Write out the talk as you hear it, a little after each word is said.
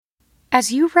As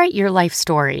you write your life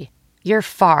story, you're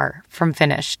far from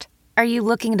finished. Are you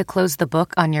looking to close the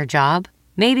book on your job?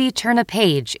 Maybe turn a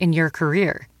page in your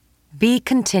career? Be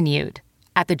continued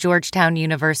at the Georgetown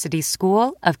University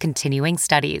School of Continuing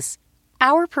Studies.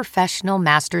 Our professional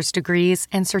master's degrees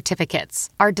and certificates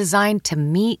are designed to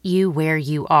meet you where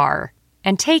you are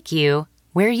and take you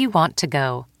where you want to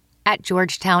go. At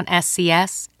Georgetown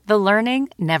SCS, the learning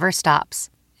never stops,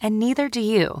 and neither do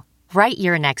you. Write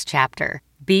your next chapter.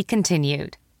 Be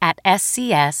continued at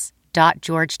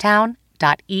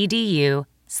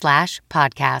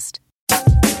scs.georgetown.edu/podcast. The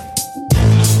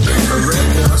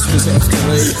red bus was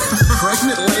escalating.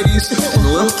 Pregnant ladies and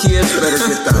little kids better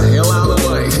get the hell out of the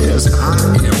way, because I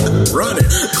am running.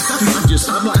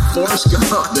 I'm like Forrest Gump,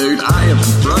 dude. I am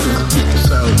running.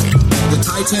 So, the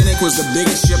Titanic was the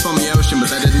biggest ship on the ocean, but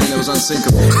that didn't mean it was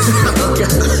unsinkable. Okay.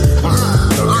 All right.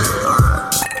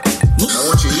 I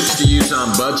want you each to use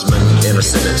ombudsman in a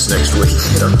sentence next week.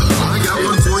 I got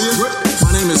one for you.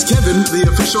 My name is Kevin, the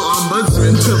official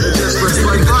ombudsman of the Just Press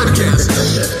Play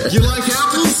podcast. You like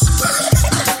apples?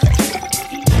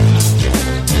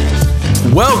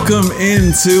 Welcome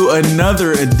into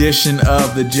another edition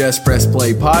of the Just Press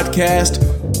Play podcast,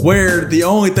 where the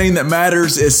only thing that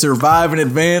matters is survive and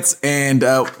advance. And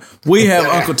we have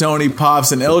Uncle Tony,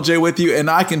 Pops, and LJ with you. And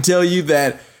I can tell you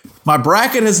that my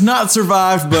bracket has not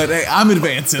survived, but hey, I'm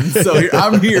advancing. So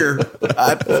I'm here.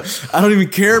 I don't even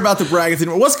care about the brackets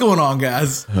anymore. What's going on,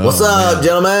 guys? What's up,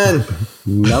 gentlemen?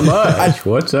 Not much.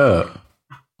 What's up?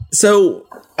 So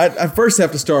I first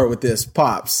have to start with this.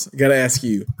 Pops, I got to ask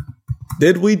you,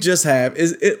 did we just have,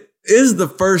 is the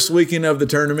first weekend of the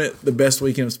tournament the best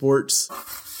weekend of sports?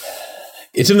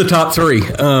 It's in the top three.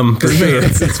 For sure.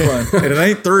 It's fun. And it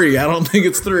ain't three. I don't think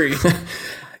it's three.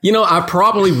 You know, I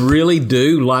probably really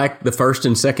do like the first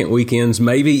and second weekends,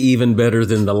 maybe even better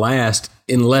than the last,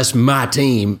 unless my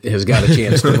team has got a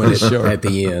chance to win it at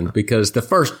the end. Because the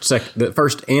first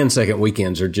and second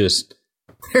weekends are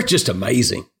they're just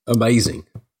amazing. Amazing.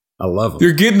 I love them.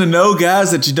 You're getting to know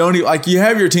guys that you don't even, like, you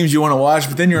have your teams you want to watch,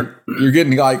 but then you're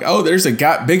getting like, oh, there's a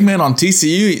guy, big man on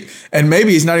TCU, and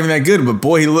maybe he's not even that good, but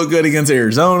boy, he looked good against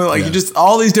Arizona. Like, you just,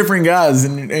 all these different guys,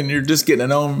 and you're just getting to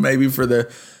know them maybe for the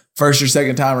first or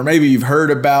second time, or maybe you've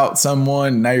heard about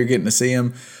someone and now you're getting to see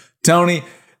him. Tony,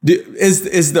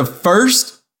 is the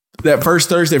first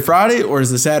Thursday, Friday, or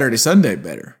is the Saturday, Sunday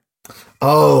better?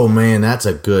 Oh man, that's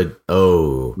a good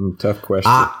tough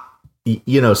question.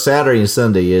 Saturday and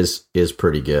Sunday is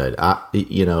pretty good.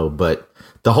 But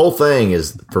the whole thing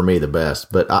is for me the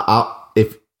best. But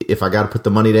if I got to put the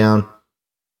money down,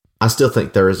 I still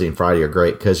think Thursday and Friday are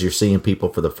great because you're seeing people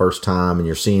for the first time and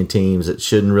you're seeing teams that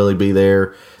shouldn't really be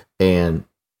there. And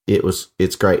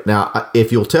it's great. Now, if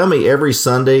you'll tell me every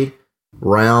Sunday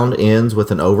round ends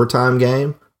with an overtime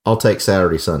game, I'll take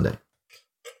Saturday, Sunday.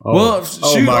 On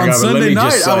Sunday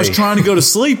night, I was trying to go to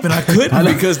sleep and I couldn't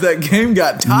because that game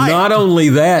got tight. Not only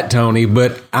that, Tony,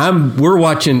 but we're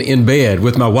watching in bed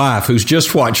with my wife, who's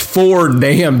just watched 4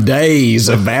 damn days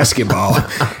of basketball.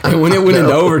 And when it went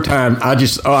into overtime, I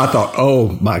thought,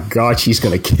 oh my God, she's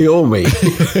going to kill me.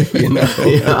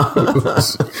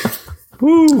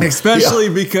 Especially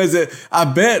because I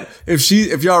bet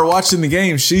if y'all are watching the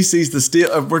game, she sees the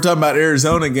steal. We're talking about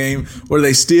Arizona game where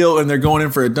they steal and they're going in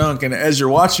for a dunk. And as you're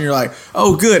watching, you're like,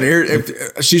 oh, good.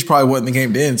 She's probably wanting the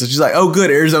game to end. So she's like, oh,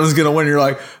 good. Arizona's going to win. And you're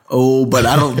like, oh, but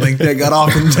I don't think they got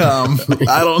off in time.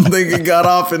 I don't think it got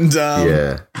off in time.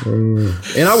 Yeah.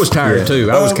 And I was tired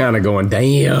too. I was kind of going,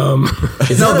 damn.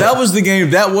 No, that was the game.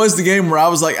 That was the game where I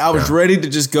was like, I was ready to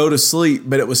just go to sleep,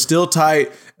 but it was still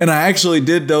tight. And I actually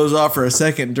did doze off for a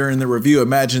second during the review.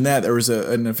 Imagine that. There was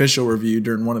an official review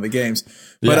during one of the games.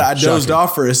 But I dozed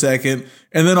off for a second.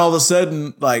 And then all of a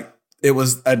sudden, like, it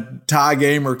was a tie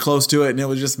game or close to it. And it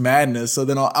was just madness. So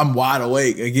then I'm wide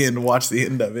awake again to watch the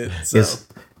end of it. So.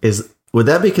 Would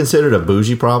that be considered a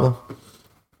bougie problem?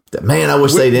 Man, I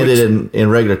wish they'd ended in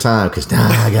regular time because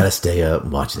I got to stay up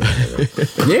and watch the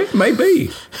Yeah,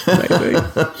 maybe.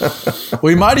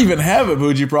 We might even have a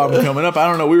bougie problem coming up. I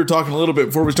don't know. We were talking a little bit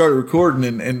before we started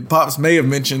recording, and Pops may have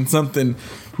mentioned something.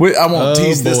 I won't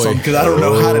tease this one because I don't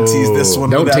know how to tease this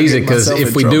one. Don't tease it because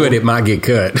if we do it might get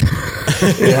cut.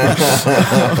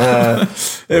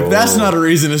 If that's not a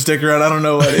reason to stick around, I don't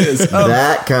know what is.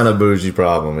 That kind of bougie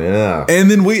problem, yeah.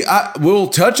 And then we'll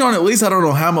touch on, at least I don't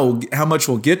know how much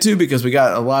we'll get to because we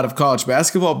got a lot of college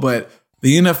basketball, but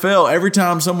The NFL, every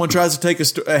time someone tries to take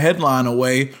a headline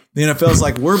away, the NFL's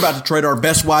like, we're about to trade our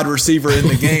best wide receiver in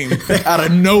the game out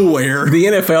of nowhere. The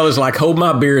NFL is like, hold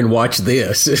my beer and watch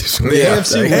this. The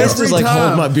AFC West is like,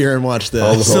 hold my beer and watch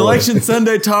this. Selection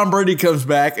Sunday, Tom Brady comes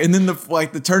back, and then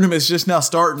the tournament's just now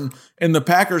starting, and the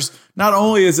Packers, not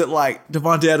only is it like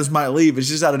Devontae Adams might leave, it's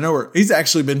just out of nowhere. He's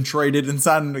actually been traded and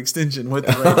signed an extension with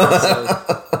the Raiders.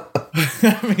 So,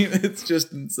 I mean, it's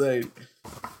just insane.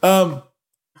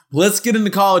 Let's get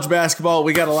into college basketball.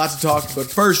 We got a lot to talk, but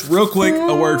first, real quick,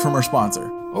 a word from our sponsor.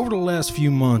 Over the last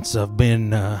few months, I've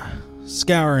been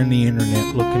scouring the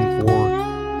internet looking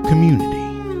for community.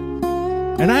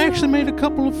 And I actually made a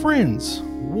couple of friends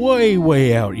way,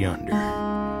 way out yonder.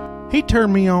 He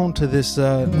turned me on to this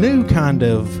new kind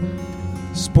of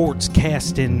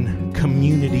sportscasting,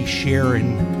 community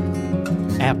sharing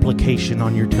application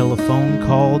on your telephone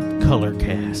called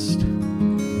Colorcast.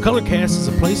 Colorcast is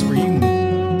a place where you can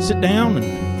sit down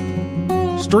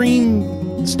and stream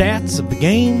stats of the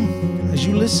game as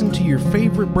you listen to your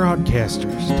favorite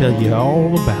broadcasters tell you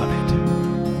all about it.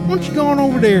 Why don't you go on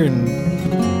over there and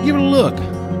give it a look?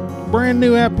 Brand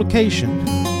new application.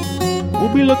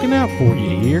 We'll be looking out for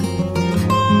you here.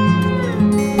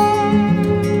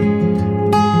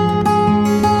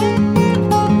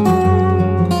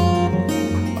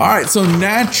 All right, so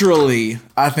naturally,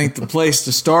 I think the place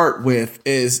to start with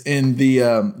is in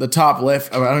the top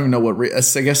left. I don't even know what.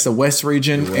 I guess the West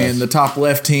region and the top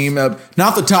left team,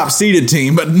 not the top seeded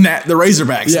team, but the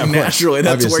Razorbacks. Yeah, naturally,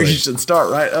 that's obviously where you should start,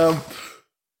 right?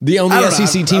 The only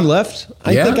SEC team left,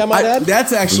 I think I might add.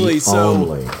 That's actually The so.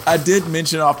 only. I did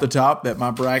mention off the top that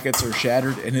my brackets are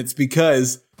shattered, and it's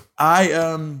because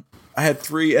I had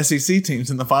 3 SEC teams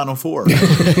in the Final Four.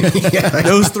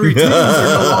 Those 3 teams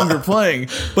are no longer playing,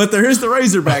 but there is the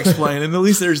Razorbacks playing, and at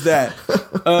least there's that.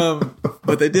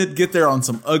 But they did get there on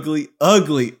some ugly,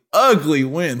 ugly, ugly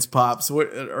wins. Pops,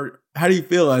 how do you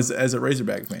feel as a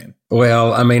Razorback fan?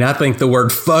 Well, I mean, I think the word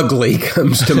fugly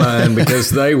comes to mind because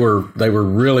they were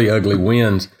really ugly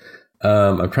wins.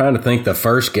 I'm trying to think the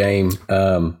first game.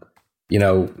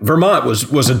 Vermont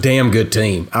was a damn good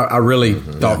team. I really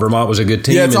thought Vermont was a good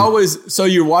team. Yeah, it's always so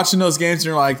you're watching those games and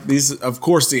you're like, these. Of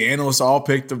course, the analysts all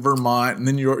picked the Vermont, and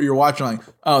then you're watching like,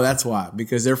 oh, that's why,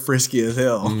 because they're frisky as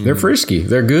hell. They're frisky.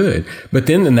 They're good. But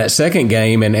then in that second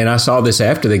game, and I saw this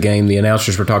after the game, the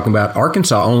announcers were talking about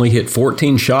Arkansas only hit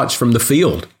 14 shots from the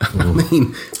field. I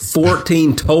mean,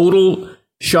 14 total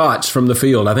shots from the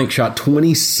field. I think shot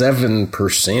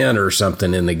 27% or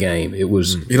something in the game. It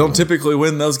was. You don't typically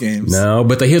win those games. No,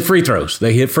 but they hit free throws.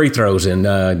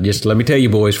 And just let me tell you,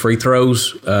 boys, free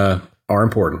throws are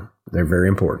important. They're very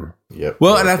important. Yep.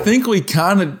 Well, and I think we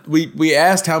kind of we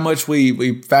asked how much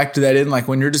we factor that in. Like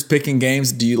when you're just picking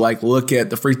games, do you like look at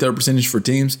the free throw percentage for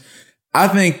teams? I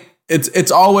think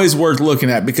it's always worth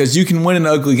looking at because you can win an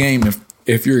ugly game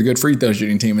if you're a good free throw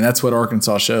shooting team, and that's what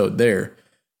Arkansas showed there.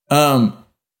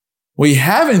 We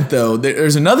haven't, though.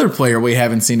 There's another player we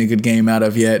haven't seen a good game out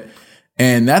of yet,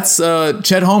 and that's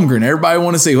Chet Holmgren. Everybody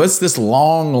want to see, what's this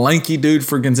long, lanky dude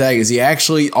for Gonzaga? Is he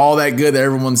actually all that good that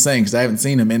everyone's saying? Because I haven't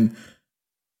seen him. And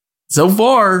so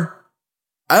far,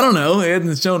 I don't know. He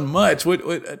hasn't shown much.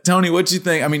 Tony, what you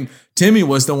think? I mean, Timmy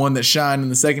was the one that shined in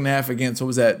the second half against, what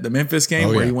was that, the Memphis game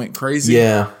where he went crazy?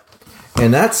 Yeah.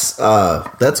 And that's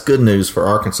good news for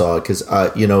Arkansas because,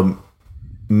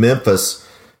 Memphis,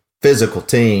 physical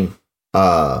team,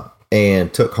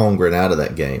 and took Holmgren out of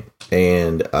that game.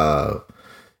 And, but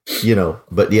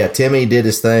yeah, Timmy did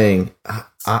his thing.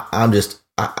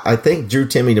 I think Drew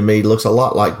Timmy to me looks a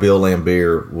lot like Bill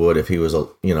Laimbeer would if he was,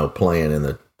 playing in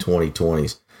the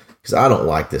 2020s. Because I don't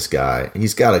like this guy.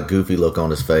 He's got a goofy look on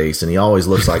his face, and he always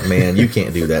looks like, man, you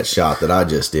can't do that shot that I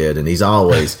just did. And he's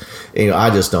always, I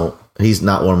just don't. He's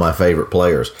not one of my favorite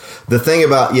players. The thing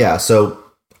about, so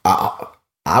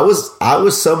I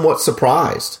was somewhat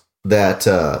surprised that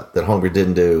Holmgren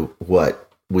didn't do what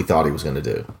we thought he was going to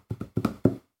do.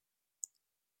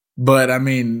 But I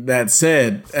mean, that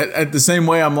said, at the same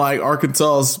way, I'm like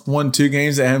Arkansas's won 2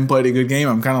 games. They haven't played a good game.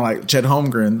 I'm kind of like Chet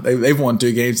Holmgren. They've won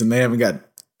 2 games and they haven't got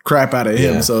crap out of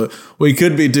him. Yeah. So we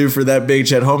could be due for that big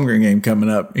Chet Holmgren game coming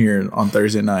up here on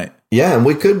Thursday night. Yeah, and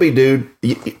we could be, dude.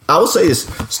 I will say this.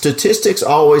 Statistics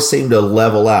always seem to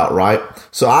level out, right?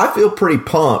 So I feel pretty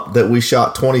pumped that we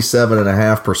shot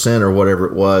 27.5% or whatever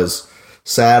it was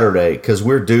Saturday because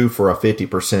we're due for a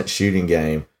 50% shooting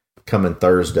game coming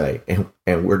Thursday,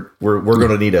 and we're going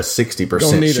to need a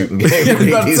 60% shooting game. We're going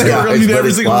to need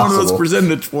every single one of those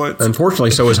percentage points.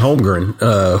 Unfortunately, so is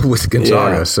Holmgren with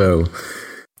Gonzaga. Yeah. So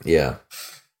yeah.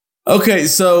 Okay,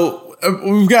 so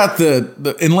we've got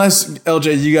the unless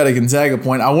LJ, you got a Gonzaga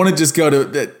point. I want to just go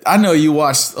to. I know you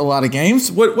watched a lot of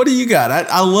games. What do you got?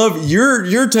 I love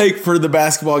your take for the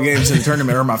basketball games in the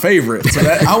tournament are my favorite. So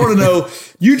I want to know.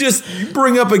 You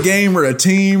bring up a game or a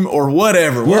team or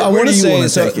whatever. Well, I want to say.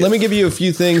 So let me give you a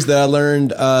few things that I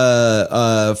learned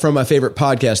from my favorite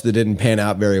podcast that didn't pan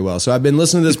out very well. So I've been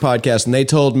listening to this podcast, and they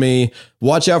told me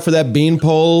watch out for that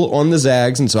beanpole on the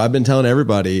Zags, and so I've been telling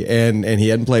everybody, and he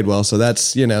hadn't played well. So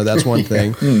that's one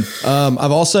thing.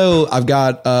 I've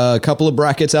got a couple of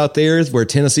brackets out there where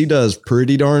Tennessee does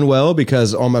pretty darn well,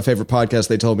 because on my favorite podcast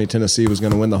they told me Tennessee was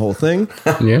going to win the whole thing.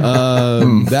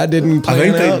 That didn't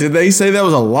play out. Did they say that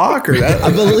was a lock or that? I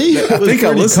believe it was pretty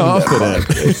confident.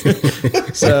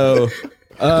 So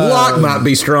lock might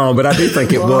be strong, but I do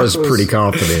think it was pretty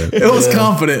confident. It was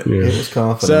confident. It was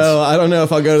confident. So I don't know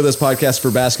if I'll go to this podcast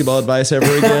for basketball advice ever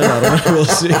again. I don't know. We'll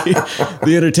see.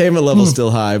 The entertainment level's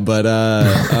still high, but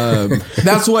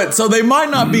that's what. So they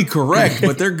might not be correct,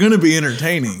 but they're going to be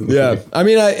entertaining. Yeah, I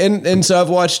mean, and so I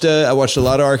watched a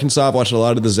lot of Arkansas. I've watched a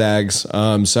lot of the Zags.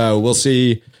 So we'll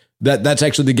see. That's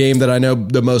actually the game that I know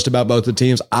the most about both the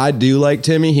teams. I do like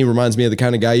Timmy. He reminds me of the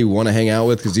kind of guy you want to hang out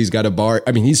with because he's got a bar.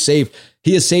 I mean, he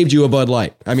has saved you a Bud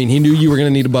Light. I mean, he knew you were going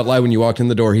to need a Bud Light when you walked in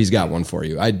the door. He's got one for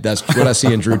you. That's what I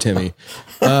see in Drew Timmy.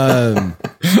 But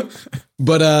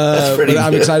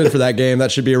I'm excited for that game.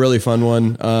 That should be a really fun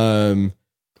one.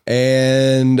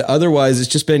 And otherwise,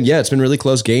 it's been really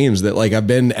close games that like I've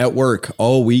been at work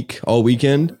all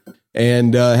weekend,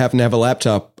 and happen to have a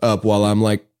laptop up while I'm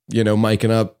like,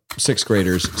 miking up sixth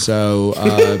graders. So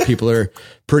people are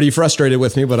pretty frustrated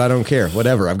with me, but I don't care.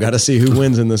 Whatever. I've got to see who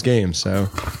wins in this game. So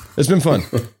it's been fun.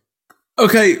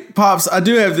 Okay, Pops, I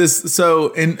do have this.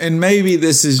 So, and maybe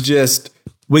this is just,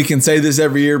 we can say this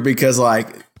every year because like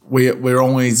we're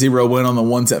only 0-win on the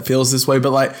ones that feels this way.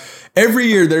 But like every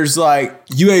year there's like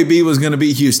UAB was going to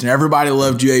beat Houston. Everybody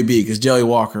loved UAB because Jelly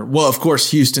Walker. Well, of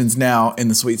course, Houston's now in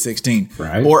the Sweet 16.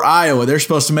 Right. Or Iowa, they're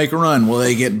supposed to make a run. Well,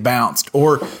 they get bounced.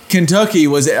 Or Kentucky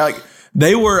was like,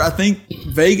 they were, I think,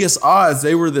 Vegas odds.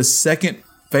 They were the second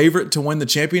favorite to win the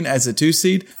champion as a 2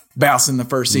 seed, bouncing the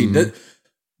first seed.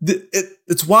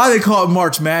 It's why they call it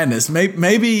March Madness.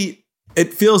 Maybe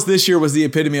it feels this year was the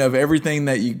epitome of everything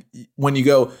that when you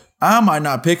go, I might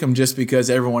not pick them just because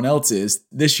everyone else is.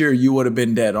 This year, you would have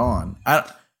been dead on.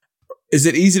 Is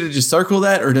it easy to just circle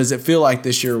that, or does it feel like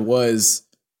this year was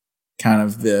kind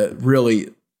of the really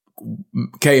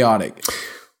chaotic?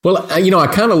 Well, I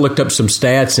kind of looked up some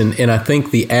stats, and I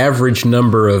think the average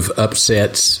number of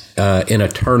upsets in a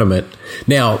tournament.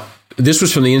 Now, this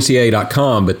was from the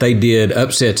NCAA.com, but they did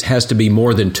upsets has to be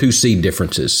more than 2 seed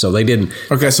differences. So they didn't.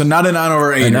 Okay, so not a 9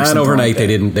 over 8. A 9 over 8, they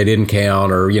didn't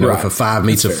count, or right. If a 5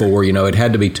 meets a 4, it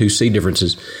had to be 2 seed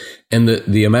differences, and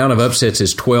the amount of upsets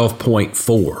is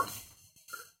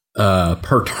 12.4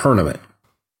 per tournament.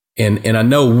 And I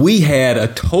know we had a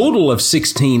total of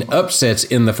 16 upsets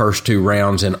in the first 2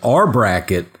 rounds in our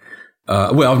bracket.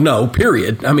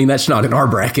 Period. I mean, that's not in our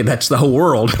bracket. That's the whole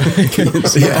world.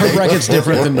 Our bracket's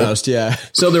different than most, yeah.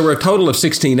 So there were a total of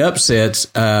 16 upsets,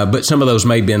 but some of those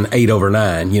may have been 8 over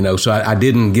 9, so I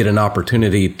didn't get an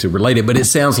opportunity to relate it. But it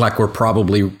sounds like we're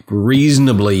probably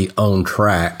reasonably on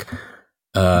track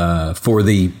for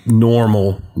the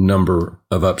normal number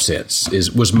of upsets,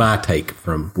 was my take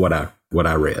from what I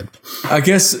read. I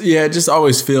guess, yeah, it just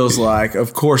always feels like,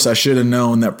 of course, I should have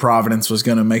known that Providence was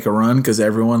going to make a run because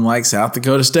everyone likes South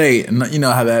Dakota State. And you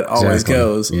know how that always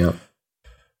goes. Yeah.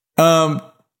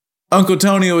 Uncle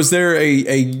Tony, was there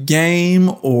a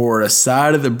game or a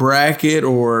side of the bracket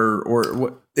or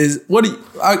what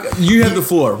you have the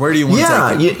floor. Where do you want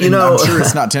to take it? I'm sure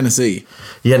it's not Tennessee.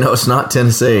 Yeah, no, it's not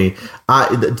Tennessee.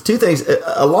 The 2 things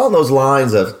along those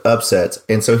lines of upsets.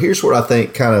 And so here's what I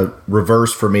think kind of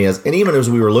reversed for me and even as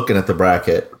we were looking at the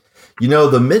bracket,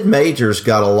 the mid-majors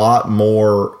got a lot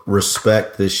more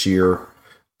respect this year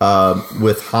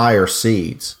with higher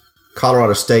seeds.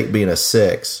 Colorado State being a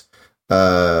 6,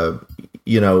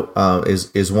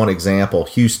 is one example.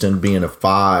 Houston being a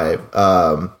 5.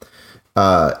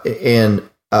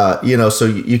 So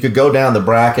you could go down the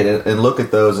bracket and look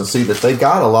at those and see that they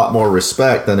got a lot more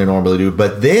respect than they normally do.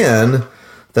 But then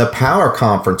the power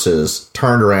conferences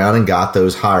turned around and got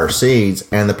those higher seeds,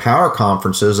 and the power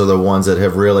conferences are the ones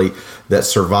that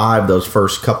survived those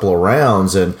first couple of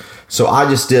rounds. And so I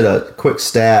just did a quick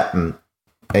stat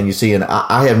and you see, and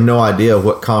I have no idea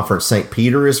what conference St.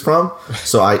 Peter is from.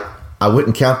 So I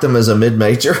wouldn't count them as a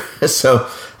mid-major. So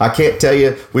I can't tell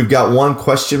you. We've got one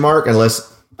question mark unless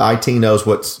IT knows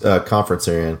what conference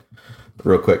they're in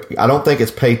real quick. I don't think it's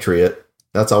Patriot.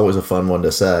 That's always a fun one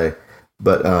to say.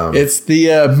 But it's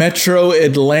the Metro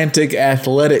Atlantic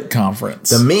Athletic Conference.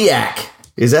 the MEAC.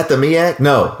 Is that the MEAC?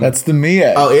 No. That's the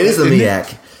MEAC. Oh, it is the Isn't it?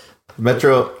 MEAC.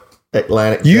 Metro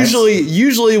Atlantic.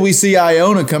 Usually we see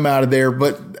Iona come out of there,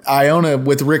 but Iona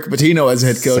with Rick Pitino as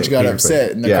head coach St. got Petersburg.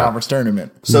 upset in the Yeah. conference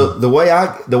tournament. So the way I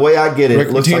get it, Rick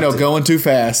it looks Pitino like going too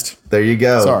fast. there you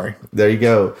go. Sorry. There you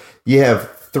go. You have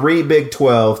 3 Big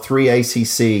 12, 3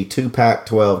 ACC, 2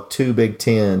 Pac-12, 2 Big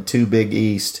 10, 2 Big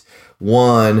East,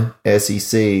 1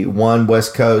 SEC, 1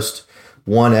 West Coast,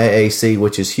 1 AAC,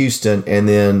 which is Houston, and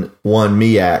then 1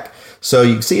 MEAC. So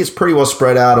you can see it's pretty well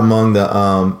spread out among the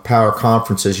power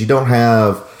conferences. You don't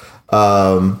have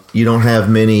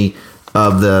many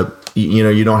of the,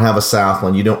 you don't have a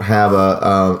Southland, you don't have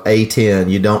a A10,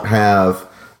 you don't have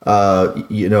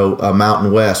a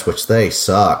Mountain West, which they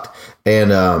sucked, and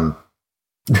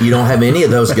you don't have any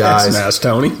of those guys. That's nice,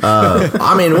 Tony.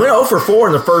 I mean, went 0 for 4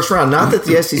 in the first round. Not that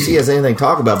the SEC has anything to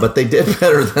talk about, but they did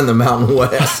better than the Mountain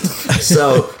West.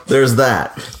 So there's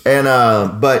that. And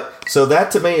so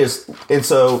that to me is, and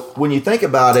so when you think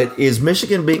about it, is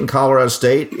Michigan beating Colorado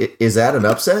State? Is that an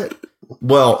upset?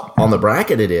 Well, on the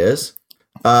bracket it is.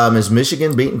 Is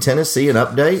Michigan beating Tennessee an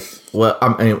update? Well,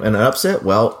 an upset?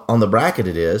 Well, on the bracket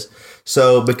it is.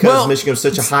 So because Michigan was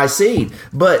such a high seed,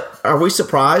 but are we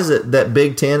surprised that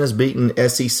Big Ten has beaten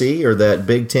SEC or that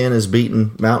Big Ten has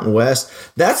beaten Mountain West?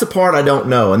 That's the part I don't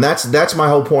know, and that's my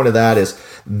whole point of that is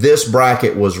this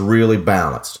bracket was really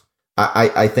balanced.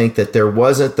 I think that there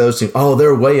wasn't those teams,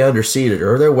 they're way underseeded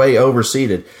or they're way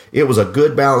overseeded. It was a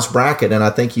good balanced bracket, and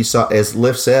I think you saw, as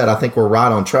Liff said, I think we're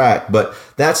right on track. But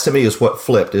that's to me is what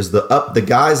flipped is the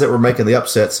guys that were making the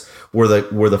upsets were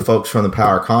the folks from the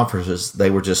power conferences. They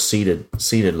were just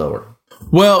seated lower.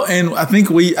 Well, and I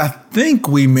think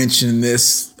we mentioned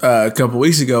this a couple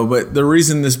weeks ago, but the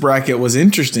reason this bracket was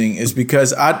interesting is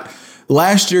because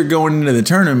last year going into the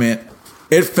tournament,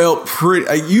 it felt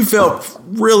you felt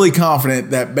really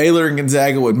confident that Baylor and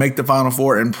Gonzaga would make the Final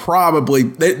Four, and probably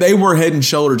they were head and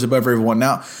shoulders above everyone.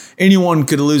 Now, anyone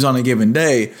could lose on a given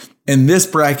day, and this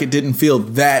bracket didn't feel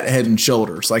that head and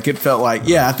shoulders. Like it felt like,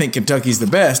 yeah, I think Kentucky's the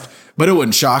best, but it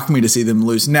wouldn't shock me to see them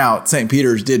lose. Now, St.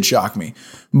 Peter's did shock me,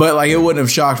 but like it wouldn't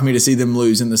have shocked me to see them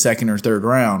lose in the second or third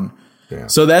round. Yeah.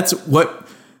 So that's what,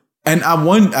 and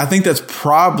I think that's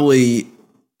probably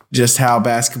just how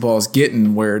basketball is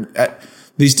getting, where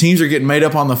these teams are getting made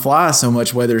up on the fly so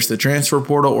much, whether it's the transfer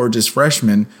portal or just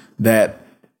freshmen, that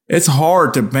it's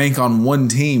hard to bank on one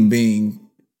team being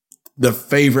the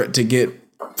favorite to get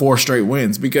 4 straight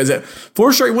wins, because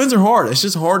 4 straight wins are hard. It's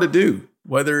just hard to do.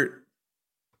 Whether,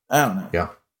 I don't know.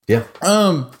 Yeah.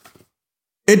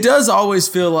 It does always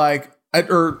feel like,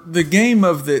 or the game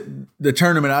of the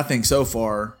tournament, I think so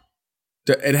far,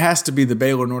 it has to be the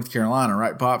Baylor, North Carolina,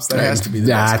 right, Pops? That has to be the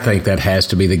best game. Think that has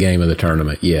to be the game of the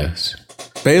tournament, yes.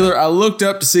 Baylor, I looked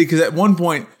up to see, because at one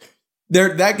point,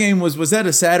 that game was that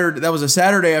a Saturday? That was a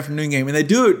Saturday afternoon game, and they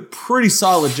do a pretty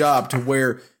solid job to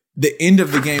where the end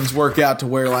of the games work out to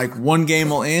where like one game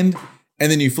will end,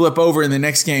 and then you flip over, and the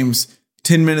next game's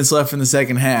 10 minutes left in the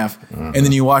second half, and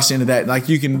then you watch the end of that. Like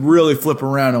you can really flip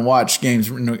around and watch games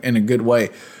in a good way.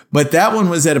 But that one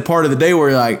was at a part of the day where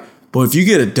you're like, well, if you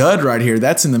get a dud right here,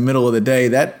 that's in the middle of the day.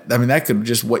 That could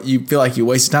just what you feel like you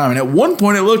wasted time. And at one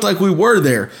point, it looked like we were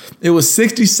there. It was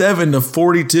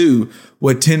 67-42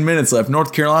 with 10 minutes left.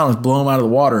 North Carolina was blowing them out of the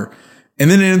water,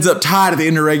 and then it ends up tied at the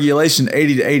end of regulation,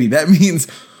 80-80. That means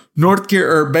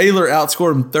Baylor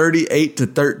outscored them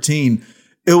 38-13.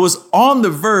 It was on the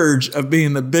verge of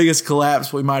being the biggest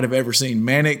collapse we might have ever seen.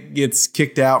 Manic gets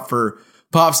kicked out for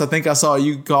Pops. I think I saw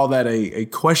you call that a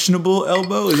questionable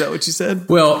elbow. Is that what you said?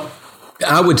 Well,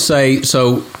 I would say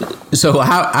so.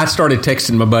 I started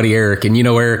texting my buddy Eric, and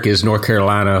Eric is North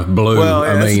Carolina blue. Well,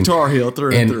 yeah, that's Tar Heel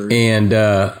through and through. And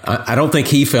I don't think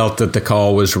he felt that the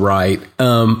call was right.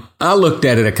 I looked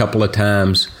at it a couple of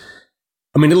times.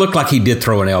 I mean, it looked like he did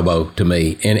throw an elbow to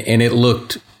me, and it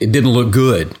didn't look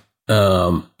good.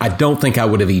 I don't think I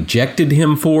would have ejected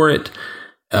him for it.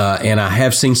 And I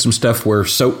have seen some stuff where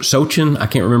Sochin, I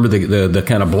can't remember the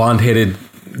kind of blonde-headed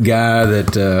guy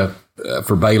that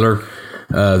for Baylor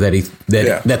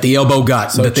that the elbow got,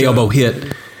 Sochin. That the elbow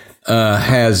hit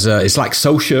has it's like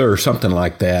Sosha or something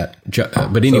like that.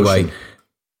 But anyway,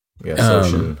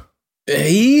 Sochin.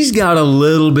 He's got a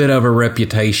little bit of a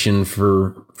reputation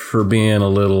for being a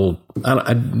little,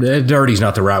 dirty's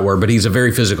not the right word, but he's a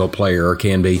very physical player, or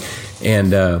can be.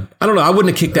 And I don't know. I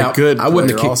wouldn't have kicked out. I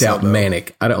wouldn't have kicked out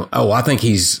Manic. I think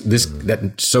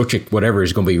that Sochin, whatever,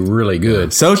 is going to be really good.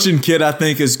 Sochin kid, I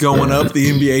think, is going up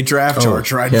the NBA draft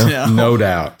charts right now. No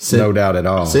doubt. No doubt at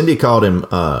all. Cindy called him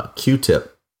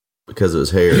Q-Tip because of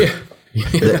his hair. Yeah.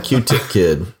 That Q-Tip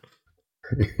kid.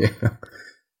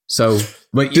 So,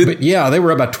 but yeah, they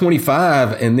were about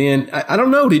 25, and then I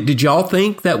don't know. Did y'all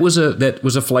think that was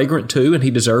a flagrant 2, and he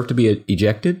deserved to be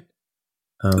ejected?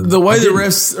 The way the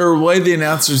refs or the way the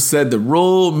announcers said the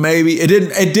rule, maybe it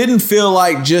didn't feel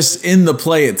like just in the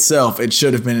play itself it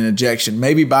should have been an ejection.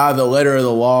 Maybe by the letter of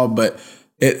the law, but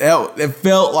it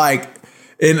felt like.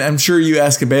 And I'm sure you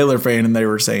ask a Baylor fan and they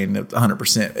were saying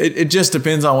 100%. It just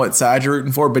depends on what side you're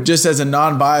rooting for. But just as a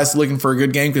non-biased looking for a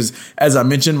good game, because as I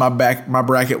mentioned, my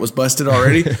bracket was busted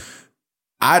already.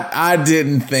 I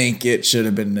didn't think it should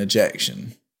have been an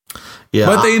ejection. Yeah,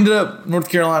 but they ended up North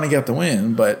Carolina got the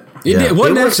win. But it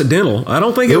wasn't accidental. I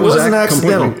don't think it wasn't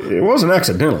accidental. It wasn't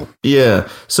accidental. Yeah,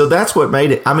 so that's what made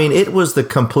it. I mean, it was the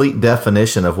complete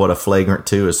definition of what a flagrant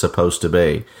 2 is supposed to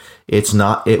be. It's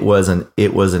not. It was an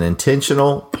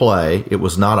intentional play. It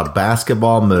was not a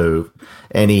basketball move,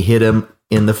 and he hit him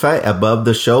in the face above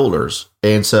the shoulders.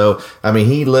 And so, I mean,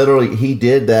 he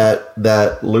did that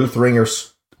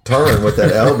Luthringer turn with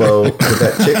that elbow with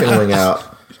that chicken wing out.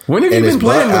 When have you been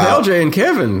playing with LJ and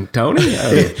Kevin, Tony?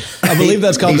 I believe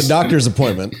that's called the doctor's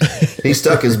appointment. He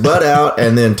stuck his butt out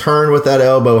and then turned with that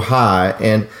elbow high.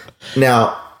 And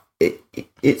now.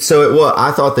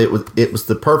 I thought that it was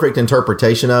the perfect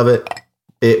interpretation of it.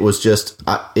 It was just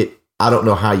I don't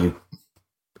know how you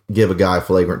give a guy a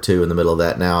flagrant 2 in the middle of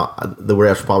that. Now the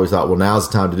refs probably thought, well, now's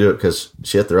the time to do it because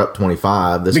shit, they're up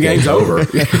 25. This game's over.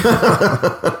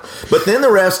 But then the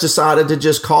refs decided to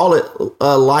just call it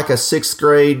like a 6th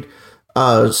grade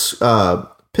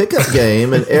pickup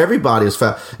game, and everybody is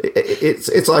foul.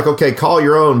 It's like, okay, call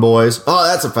your own, boys. Oh,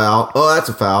 that's a foul. Oh, that's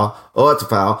a foul. Oh, that's a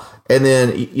foul. And then,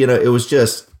 it was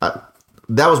just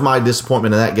that was my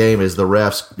disappointment in that game is the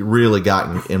refs really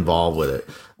got involved with it.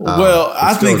 Well,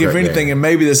 I think if anything, and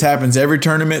maybe this happens every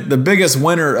tournament, the biggest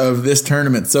winner of this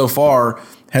tournament so far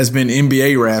has been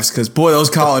NBA refs because, boy, those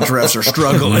college refs are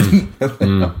struggling.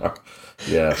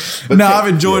 Yeah. Now, I've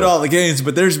enjoyed all the games,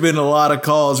 but there's been a lot of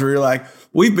calls where you're like,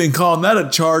 we've been calling that a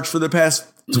charge for the past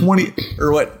 20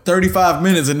 or 35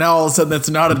 minutes, and now all of a sudden that's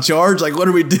not a charge? Like, what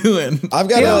are we doing? I've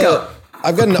got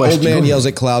an old man yells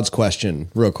at clouds question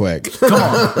real quick. Come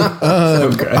on.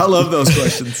 Okay. I love those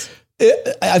questions.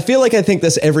 I feel like I think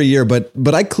this every year, but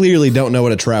I clearly don't know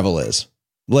what a travel is.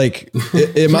 Like,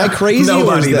 am I crazy?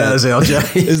 Nobody does,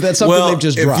 LJ. Is that something they've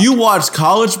just dropped? If you watch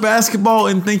college basketball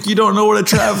and think you don't know what a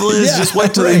travel is, just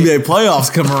wait till the NBA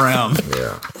playoffs come around.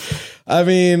 Yeah. I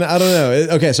mean, I don't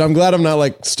know. Okay, so I'm glad I'm not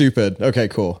like stupid. Okay,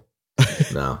 cool.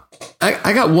 No.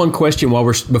 I got one question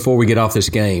before we get off this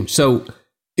game. So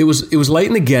it was late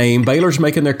in the game. Baylor's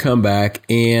making their comeback,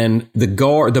 and the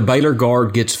Baylor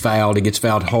guard gets fouled. He gets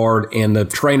fouled hard, and the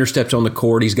trainer steps on the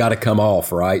court. He's got to come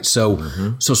off, right?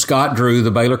 So so Scott Drew,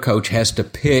 the Baylor coach, has to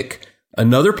pick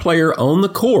another player on the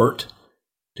court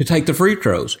to take the free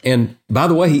throws. And by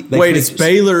the way, it's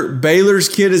Baylor's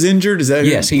kid is injured. Is that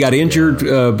yes? He got injured.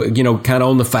 Kind of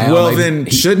on the foul. Well, then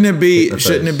shouldn't it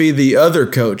be the other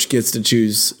coach gets to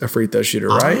choose a free throw shooter,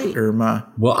 right? Or am I?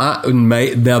 Well,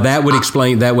 now that would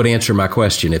explain. That would answer my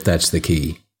question if that's the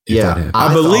key.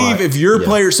 I believe if your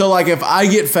player. So like if I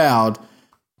get fouled,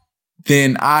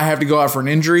 then I have to go out for an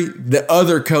injury. The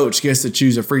other coach gets to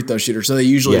choose a free throw shooter. So they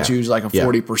usually choose like a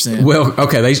 40%. Well,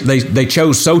 okay. They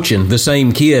chose Sochin, the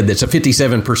same kid that's a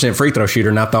 57% free throw shooter.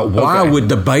 And I thought, why would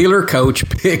the Baylor coach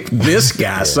pick this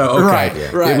guy? So,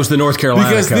 okay. Right. It was the North Carolina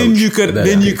because coach.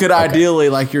 Then you could ideally,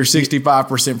 like your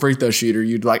 65% free throw shooter,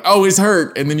 you'd like, oh, he's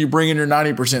hurt. And then you bring in your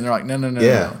 90%. And they're like, no.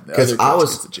 Yeah. Because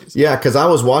I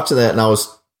was watching that and I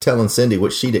was telling Cindy,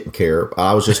 which she didn't care.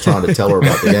 I was just trying to tell her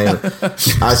about the game.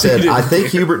 I said, I think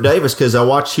Hubert Davis, because I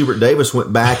watched Hubert Davis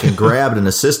went back and grabbed an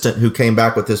assistant who came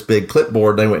back with this big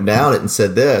clipboard. They went down it and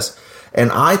said this.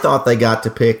 And I thought they got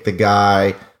to pick the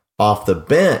guy off the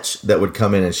bench that would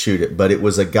come in and shoot it, but it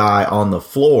was a guy on the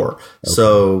floor. Okay.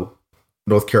 So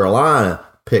North Carolina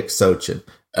picked Sochin.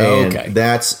 And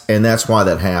that's why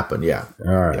that happened. Yeah.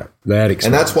 All right. Yeah. That explains.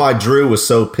 And that's why Drew was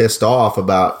so pissed off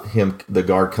about him, the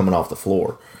guard coming off the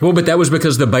floor. Well, but that was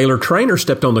because the Baylor trainer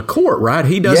stepped on the court, right?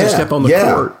 He doesn't step on the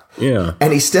court. Yeah.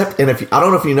 And he stepped, and I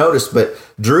don't know if you noticed, but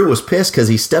Drew was pissed because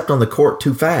he stepped on the court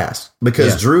too fast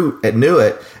because Drew knew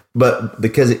it, but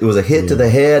because it was a hit to the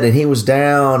head and he was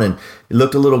down and he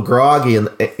looked a little groggy.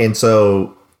 And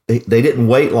so they didn't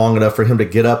wait long enough for him to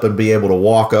get up and be able to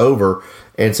walk over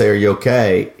and say, are you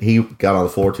okay? He got on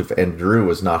the floor too fast, and Drew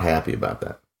was not happy about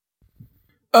that.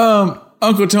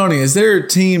 Uncle Tony, is there a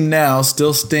team now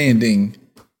still standing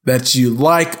that you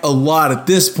like a lot at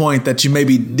this point that you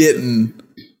maybe didn't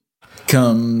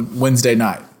come Wednesday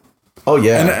night? Oh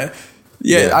yeah.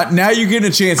 And, now you get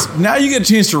a chance. Now you get a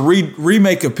chance to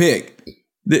remake a pick.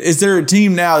 Is there a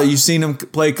team now that you've seen them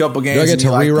play a couple games? Do I get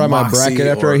to and you rerun my Moxie bracket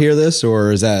after I hear this,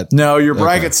 or is that No, your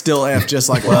bracket's still F, just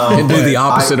like And do the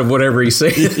opposite of whatever he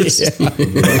says. Do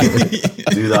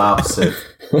the opposite.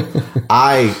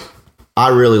 I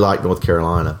really like North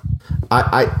Carolina.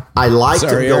 I liked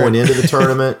them going into the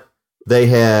tournament. They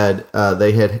had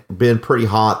been pretty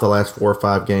hot the last 4 or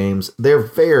 5 games. They're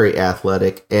very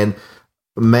athletic, and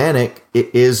Manic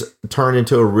is turned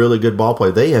into a really good ball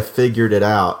player. They have figured it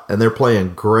out, and they're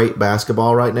playing great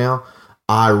basketball right now.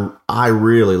 I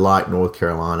really like North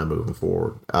Carolina moving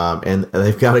forward, and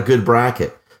they've got a good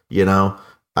bracket. You know,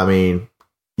 I mean,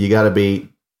 you got to be.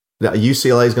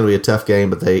 UCLA is going to be a tough game,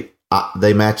 but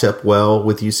they match up well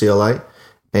with UCLA,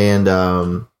 and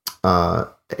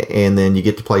then you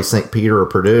get to play St. Peter or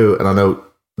Purdue, and I know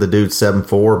the dude's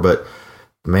 7'4", but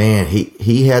man,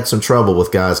 he had some trouble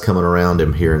with guys coming around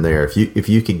him here and there. If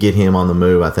you could get him on the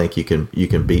move, I think you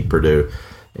can beat Purdue.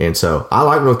 And so I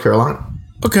like North Carolina.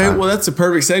 Okay, well that's a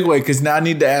perfect segue because now I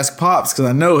need to ask Pops because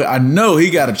I know he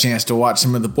got a chance to watch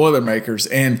some of the Boilermakers,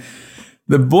 and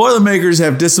the Boilermakers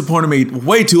have disappointed me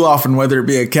way too often, whether it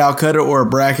be a Calcutta or a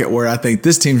bracket where I think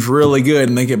this team's really good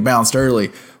and they get bounced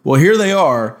early. Well, here they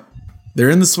are. They're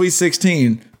in the Sweet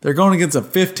 16. They're going against a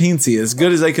 15 seed, as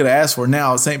good as they could have asked for.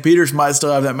 Now, St. Peter's might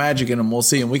still have that magic in them. We'll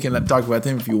see, and we can talk about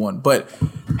them if you want. But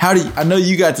I know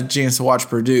you got the chance to watch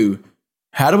Purdue.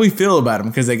 How do we feel about them?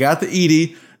 Because they got the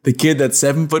Edey, the kid that's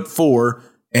 7'4",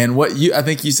 and I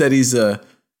think you said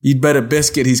you'd bet a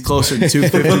biscuit he's closer to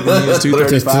 250 than he is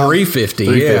 235. 350,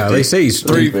 yeah. They say he's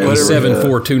 7'4",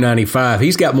 295.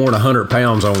 He's got more than 100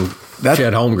 pounds on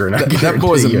Chet Holmgren. That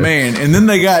boy's a man. And then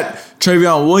they got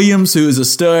Travion Williams, who is a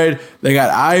stud. They got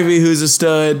Ivy, who's a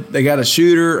stud. They got a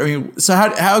shooter. I mean, so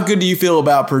how good do you feel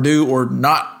about Purdue or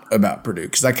not about Purdue?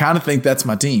 Because I kind of think that's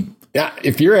my team. Yeah,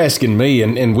 if you're asking me,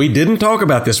 and we didn't talk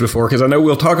about this before because I know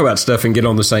we'll talk about stuff and get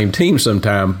on the same team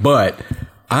sometime, but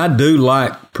I do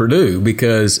like Purdue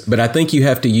but I think you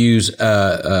have to use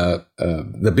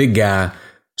the big guy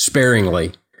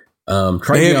sparingly. They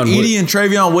have Edey and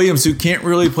Travion Williams who can't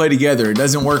really play together. It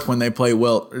doesn't work when they play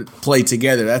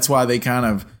together. That's why they kind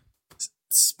of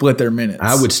split their minutes.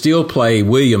 I would still play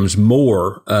Williams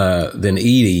more than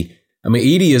Edey. I mean,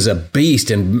 Edey is a beast,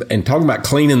 and talking about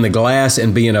cleaning the glass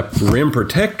and being a rim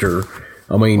protector.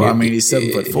 I mean, he's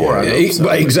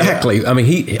 7'4". Exactly. Yeah. I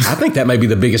mean, I think that may be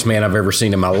the biggest man I've ever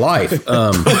seen in my life.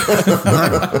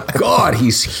 My God,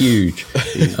 he's huge.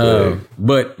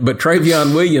 But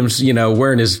Travion Williams,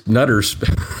 wearing his nutters,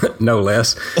 no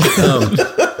less.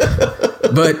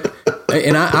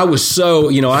 And I was so,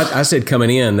 I said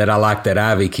coming in that I liked that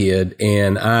Ivy kid,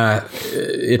 and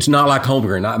it's not like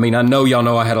Holmgren. I mean, I know y'all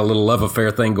know I had a little love affair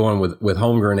thing going with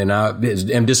Holmgren, and I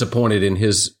am disappointed in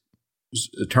his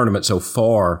tournament so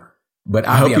far. But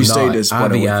Ivy,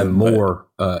 I'm more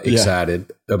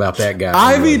excited about that guy.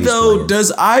 Ivy, though,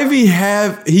 does Ivy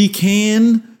he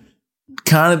can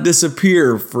kind of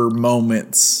disappear for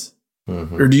moments.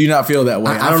 Mm-hmm. Or do you not feel that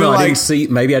way? I don't know.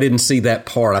 Maybe I didn't see that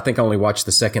part. I think I only watched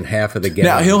the second half of the game.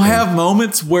 Now, he'll have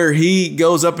moments where he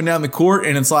goes up and down the court,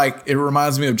 and it's like, it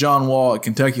reminds me of John Wall at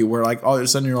Kentucky, where like all of a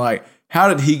sudden you're like, how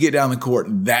did he get down the court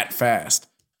that fast?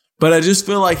 But I just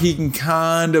feel like he can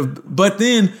kind of, but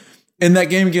then in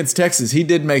that game against Texas, he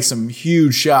did make some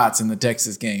huge shots in the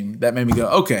Texas game. That made me go,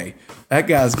 okay, that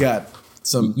guy's got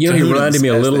some. He reminded me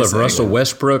a little of Russell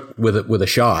Westbrook with a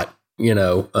shot.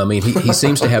 I mean, he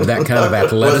seems to have that kind of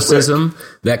athleticism,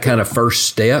 that kind of first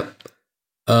step,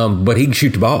 but he can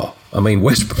shoot the ball. I mean,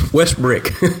 Westbrook,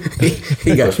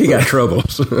 he got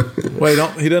troubles. Wait,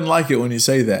 he doesn't like it when you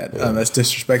say that. That's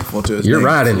disrespectful to his You're name.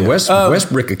 right, and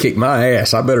Westbrook could kick my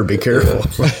ass. I better be careful.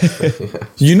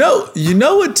 You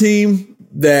know a team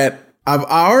that I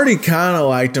already kind of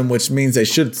liked them, which means they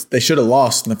should have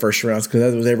lost in the first rounds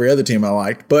because that was every other team I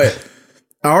liked. But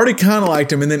I already kind of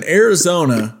liked them, and then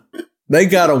Arizona. They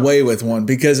got away with one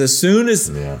because as soon as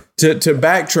to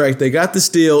backtrack, they got the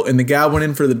steal and the guy went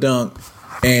in for the dunk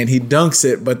and he dunks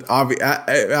it. But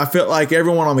I felt like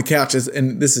everyone on the couch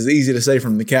and this is easy to say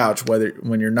from the couch,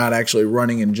 when you're not actually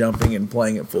running and jumping and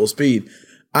playing at full speed.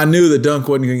 I knew the dunk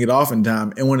wasn't going to get off in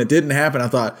time. And when it didn't happen, I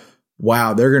thought,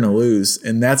 wow, they're going to lose.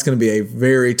 And that's going to be a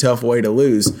very tough way to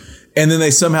lose. And then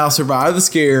they somehow survived the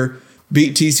scare,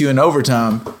 beat TCU in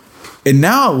overtime. And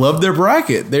now I love their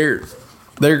bracket.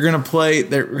 They're gonna play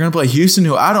Houston,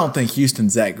 who I don't think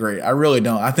Houston's that great. I really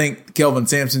don't. I think Kelvin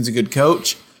Sampson's a good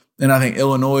coach, and I think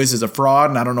Illinois is a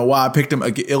fraud. And I don't know why I picked him.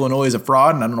 Illinois is a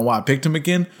fraud, and I don't know why I picked him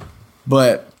again.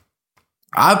 But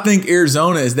I think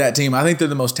Arizona is that team. I think they're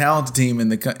the most talented team in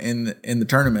the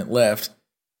tournament left,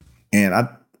 and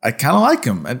I kind of like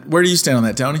them. Where do you stand on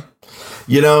that, Tony?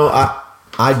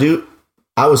 I do.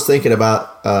 I was thinking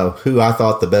about who I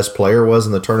thought the best player was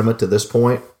in the tournament to this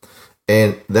point,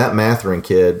 and that Mathurin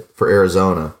kid for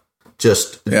Arizona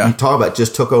just you talk about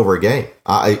just took over a game.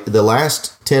 The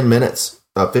last 10 minutes,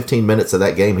 15 minutes of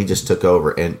that game, he just took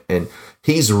over, and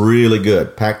he's really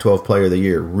good. Pac-12 Player of the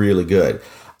Year, really good.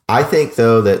 I think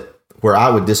though that where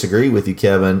I would disagree with you,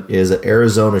 Kevin, is that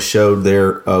Arizona showed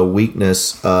their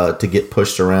weakness to get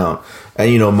pushed around.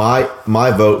 And, my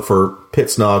vote for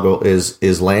Pittsnoggle is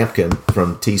Lampkin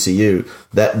from TCU.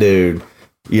 That dude,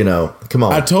 come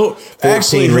on. I told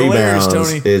 14 rebounds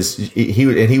Tony.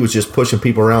 he was just pushing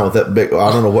people around with that big.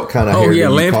 I don't know what kind of hair.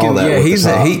 Lampkin. Call that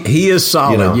He is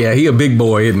solid. He a big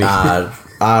boy, isn't he?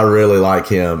 I really like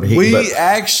him. We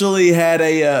actually had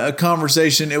a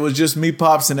conversation. It was just me,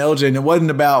 Pops, and LJ, and it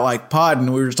wasn't about like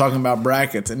podding. We were just talking about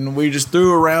brackets, and we just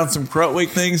threw around some Crutwig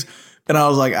things. And I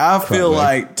was like, I feel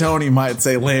like Tony might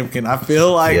say Lampkin. I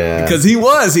feel like because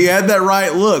he had that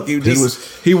right look.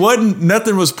 He wasn't.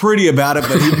 Nothing was pretty about it,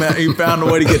 but he found a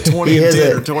way to get 20 and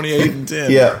 10 or 28 and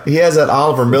 10. Yeah, he has that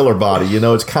Oliver Miller body.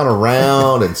 It's kind of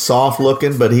round and soft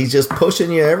looking, but he's just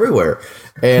pushing you everywhere.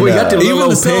 And we got the little even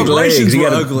old the pig legs. celebrations He were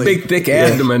got ugly. a big, thick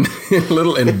abdomen,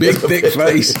 and big, thick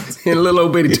face, and little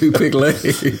old bitty 2 pig legs.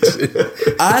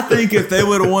 I think if they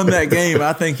would have won that game,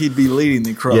 I think he'd be leading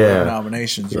the Crutwig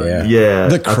nominations right now. Yeah,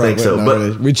 The I think so.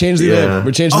 But we changed the name.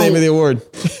 We changed the name of the award.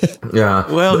 Yeah.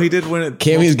 Well, he did win it.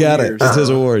 Cammy's got it. It's his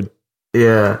award.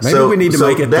 Yeah. Maybe we need to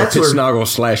make it the that's where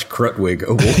Pittsnoggle / Crutwig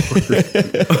award.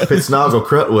 Pittsnoggle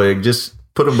Crutwig. Just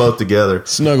put them both together.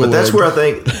 Snuggle But that's wig. where I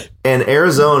think, and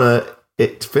Arizona, to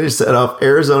finish that off,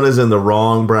 Arizona's in the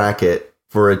wrong bracket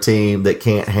for a team that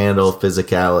can't handle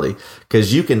physicality.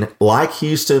 Because you can like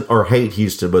Houston or hate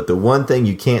Houston, but the one thing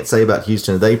you can't say about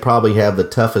Houston, they probably have the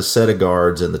toughest set of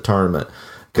guards in the tournament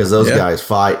because those guys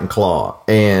fight and claw.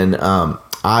 And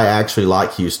I actually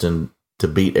like Houston to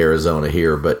beat Arizona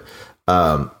here, but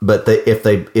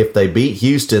if they beat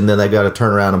Houston, then they got to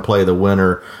turn around and play the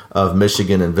winner of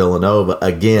Michigan and Villanova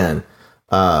again.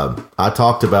 I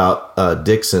talked about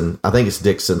Dixon. I think it's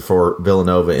Dixon for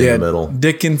Villanova in the middle.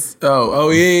 Dickens.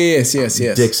 Yes.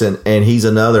 Dixon, and he's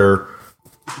another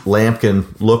Lampkin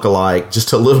lookalike,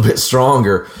 just a little bit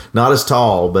stronger. Not as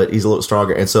tall, but he's a little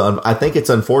stronger. And so I think it's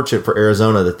unfortunate for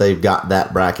Arizona that they've got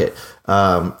that bracket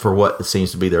for what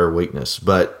seems to be their weakness.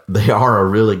 But they are a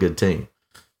really good team.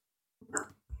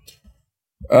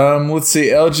 Let's see,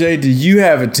 LJ, do you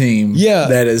have a team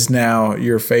that is now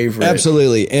your favorite?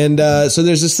 Absolutely. And so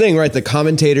there's this thing, right? The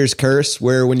commentator's curse,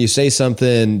 where when you say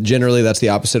something, generally that's the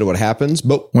opposite of what happens.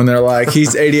 But when they're like,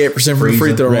 he's 88% from the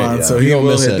free throw line, so he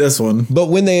will hit this one. But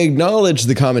when they acknowledge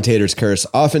the commentator's curse,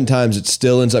 oftentimes it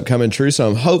still ends up coming true. So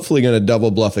I'm hopefully going to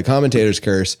double bluff the commentator's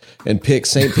curse and pick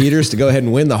St. Peter's to go ahead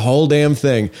and win the whole damn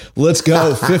thing. Let's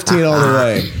go. 15 all the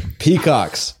way.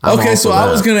 Peacocks. Okay, so I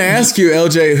was going to ask you,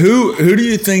 LJ, who do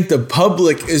you think the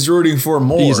public is rooting for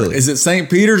more? Easily. Is it St.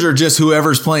 Peter's or just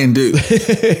whoever's playing Duke?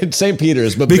 St.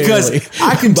 Peter's, but because barely.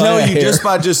 I can By tell a you hair. just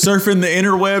by just surfing the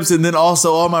interwebs and then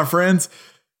also all my friends,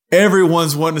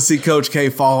 everyone's wanting to see Coach K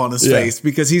fall on his face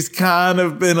because he's kind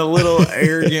of been a little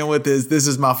arrogant with his, this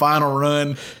is my final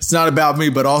run. It's not about me,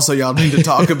 but also y'all need to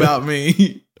talk about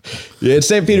me. Yeah, it's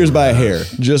St. Peter's by a hair.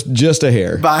 Just a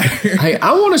hair. Hey,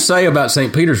 I want to say about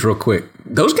St. Peter's real quick.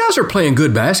 Those guys are playing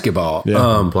good basketball.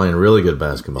 Yeah. Playing really good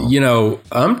basketball.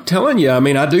 I'm telling you, I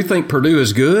mean, I do think Purdue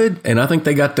is good, and I think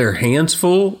they got their hands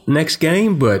full next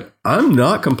game, but I'm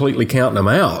not completely counting them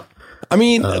out. I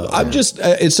mean, I'm just,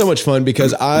 it's so much fun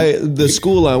because the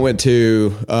school I went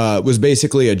to was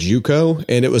basically a JUCO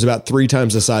and it was about 3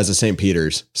 times the size of St.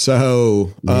 Peter's.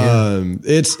 So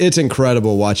it's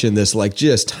incredible watching this like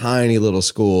just tiny little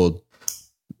school.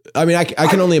 I mean, I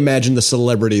can only imagine the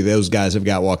celebrity those guys have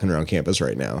got walking around campus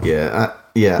right now.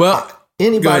 Yeah. Well,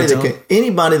 anybody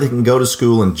that can go to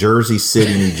school in Jersey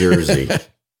City, New Jersey,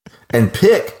 and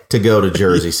pick to go to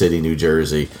Jersey City, New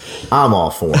Jersey, I'm all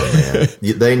for it,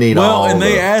 man. They need all. And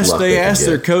they the asked luck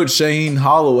their get. coach Shaheen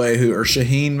Holloway,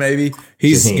 Shaheen maybe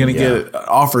he's going to get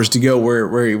offers to go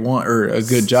where he want or a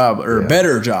good job or a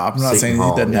better job. I'm not saying he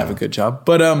doesn't have a good job,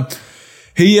 but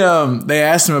they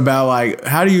asked him about like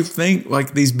how do you think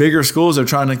like these bigger schools are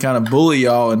trying to kind of bully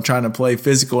y'all and trying to play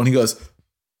physical, and he goes,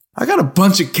 I got a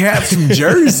bunch of cats from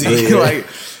Jersey, like.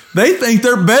 They think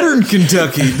they're better than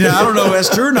Kentucky. Now, I don't know if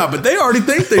that's true or not, but they already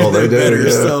think they're better.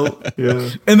 So,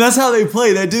 and that's how they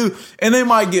play. They do, and they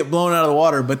might get blown out of the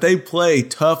water, but they play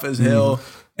tough as hell.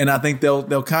 And I think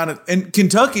they'll kind of. And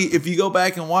Kentucky, if you go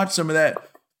back and watch some of that,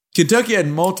 Kentucky had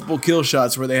multiple kill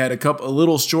shots where they had a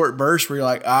little short bursts where you're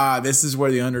like, this is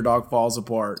where the underdog falls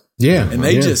apart. Yeah, and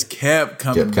they just kept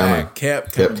coming back.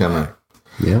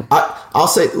 Yeah. I'll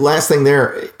say last thing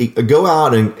there. Go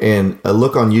out and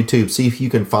look on YouTube. See if you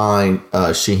can find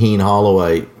Shaheen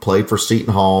Holloway played for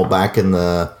Seton Hall back in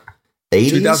the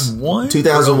 80s,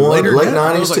 2001, late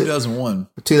 90s, like 2001.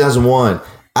 2001.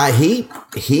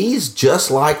 He's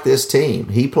just like this team.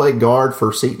 He played guard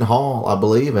for Seton Hall, I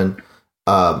believe, and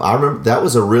I remember that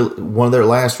was one of their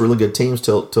last really good teams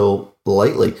till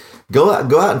lately. Go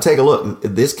out and take a look.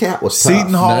 This cat was tough.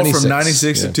 Seton Hall 96, from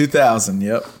 96 to 2000.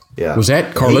 Yep. Yeah. Was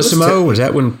that Carlissimo? Was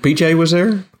that when PJ was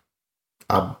there?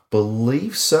 I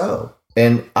believe so.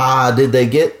 And did they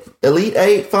get Elite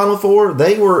Eight, Final Four?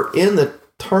 They were in the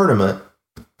tournament.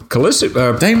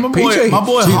 Dang, my boy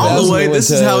Holloway.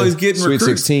 This is how he's getting Sweet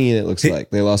recruited. 16. It looks like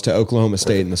they lost to Oklahoma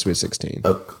State in the Sweet 16.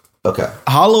 Okay.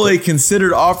 Holloway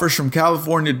considered offers from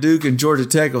California, Duke, and Georgia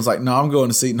Tech. I was like, no, I'm going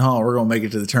to Seton Hall. We're going to make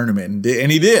it to the tournament,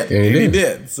 and he did. He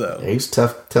did. So he's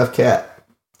tough cat.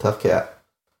 Tough cat.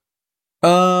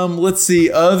 Let's see.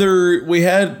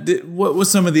 What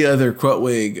was some of the other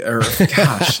Krutwig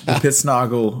the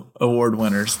Pittsnogle award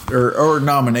winners or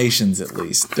nominations at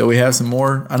least? Do we have some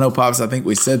more? I know, Pops. I think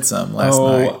we said some last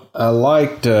night. I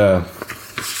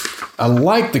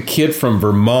like the kid from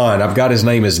Vermont. I've got his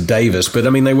name as Davis, but I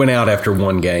mean they went out after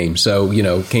one game, so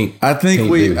can't. I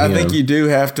think you do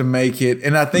have to make it,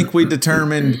 and I think we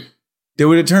determined. Did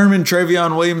we determine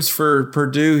Travion Williams for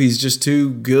Purdue? He's just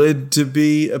too good to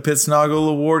be a Pittsnogle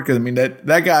award because I mean that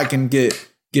guy can get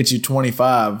you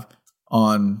 25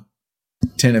 on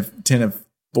 10 of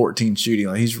 14 shooting.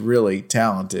 Like, he's really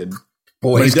talented.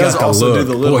 Boy, but he's got the look.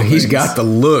 Boy, he's things. got the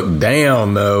look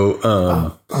down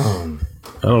though.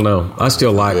 I don't know. I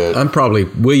still like. I'm probably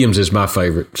Williams is my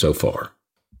favorite so far.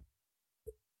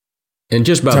 And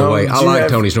just by the way, I like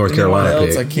Tony's North Carolina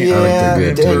pick. I think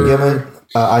they're good too.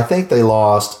 I think they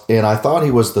lost, and I thought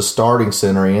he was the starting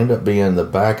center. He ended up being the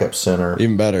backup center.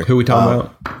 Even better. Who are we talking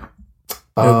about?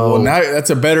 Well, now that's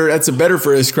a better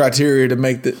for his criteria to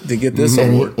make to get this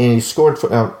award. And he scored.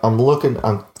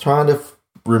 I'm trying to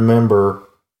remember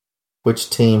which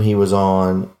team he was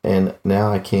on, and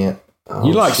now I can't.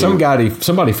 You like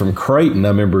somebody from Creighton? I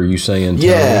remember you saying.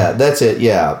 Yeah, Tony. that's it.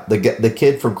 Yeah, the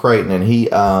kid from Creighton, and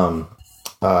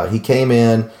he came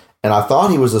in. And I thought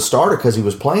he was a starter because he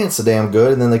was playing so damn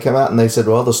good. And then they come out and they said,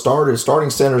 well, the starting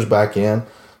center's back in. And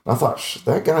I thought,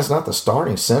 that guy's not the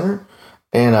starting center.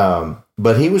 And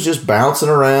but he was just bouncing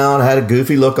around, had a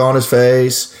goofy look on his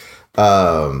face.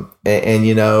 But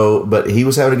he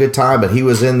was having a good time. But he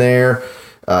was in there,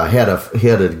 he had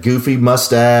a goofy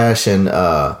mustache, and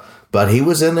but he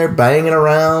was in there banging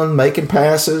around, making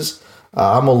passes.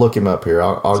 I'm gonna look him up here.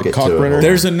 I'll get to it.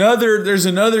 There's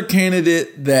another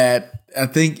candidate that I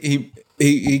think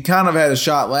he kind of had a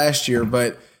shot last year,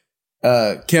 but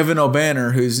Kevin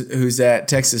O'Banner, who's at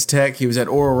Texas Tech, he was at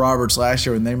Oral Roberts last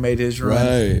year when they made his run.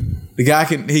 Right. The guy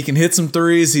can hit some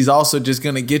threes. He's also just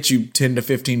going to get you 10 to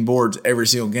 15 boards every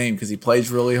single game because he plays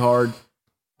really hard.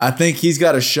 I think he's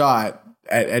got a shot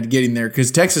at getting there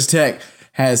because Texas Tech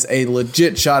has a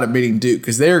legit shot at beating Duke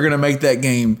because they are going to make that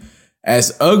game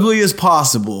as ugly as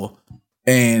possible,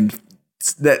 and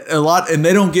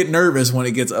they don't get nervous when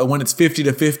it's 50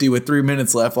 to 50 with 3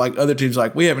 minutes left. Like other teams,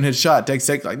 like we haven't hit a shot. Texas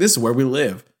Tech, like this is where we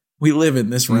live. We live in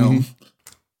this realm.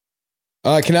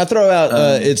 Can I throw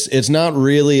out? It's not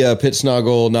really a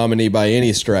Pittsnogle nominee by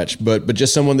any stretch, but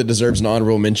just someone that deserves an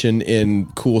honorable mention in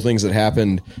cool things that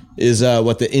happened is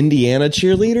the Indiana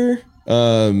cheerleader.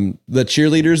 The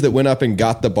cheerleaders that went up and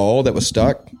got the ball that was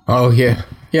stuck. Oh yeah.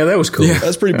 Yeah, that was cool. Yeah,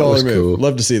 that's pretty baller move. Cool.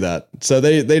 Love to see that. So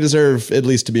they deserve at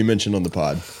least to be mentioned on the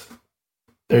pod.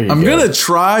 I'm going to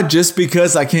try just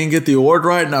because I can't get the award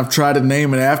right, and I've tried to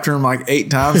name it after him like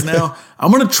 8 times now.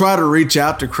 I'm going to try to reach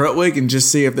out to Krutwig and just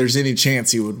see if there's any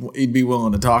chance he'd be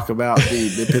willing to talk about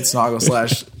the Pittsnogle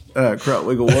 /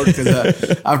 Krutwig award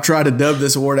because I've tried to dub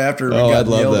this award after and got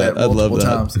yelled at multiple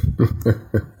times.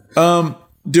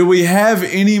 Do we have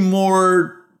any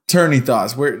more tourney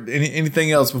thoughts?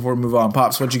 Anything else before we move on?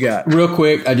 Pops, what you got? Real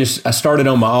quick, I started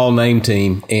on my all-name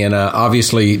team, and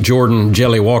obviously Jordan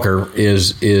Jelly Walker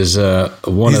is one of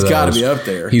those. He's got to be up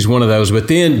there. He's one of those. But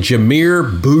then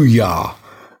Jameer Booyah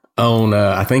on,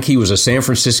 I think he was a San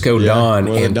Francisco Don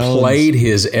and played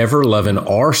his ever-loving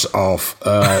arse off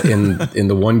in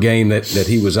the one game that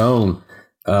he was on.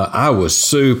 I was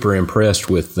super impressed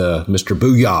with Mr.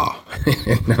 Booyah.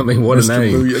 I mean, what Mr. a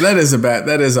name! Booyah.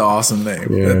 That is an awesome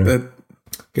name. Yeah.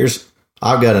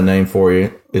 I've got a name for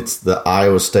you. It's the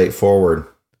Iowa State forward,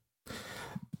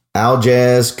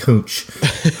 Aljaz Kunch.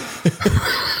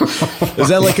 Is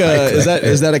that like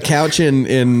is that a couch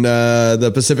in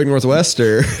the Pacific Northwest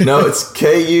or no? It's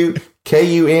KUNC.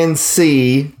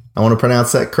 I want to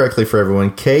pronounce that correctly for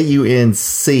everyone.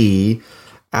 KUNC.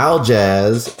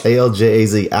 Aljaz,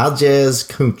 Aljaz, Aljaz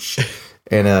Kunch,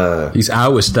 and he's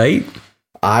Iowa State.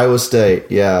 Iowa State,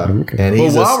 yeah. Okay. And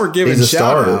he's while we're giving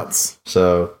shout outs,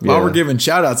 while we're giving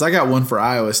shout outs, I got one for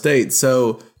Iowa State.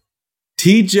 So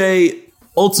TJ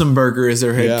Otzenberger is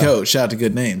their head coach. Shout out to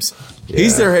Good Names. Yeah.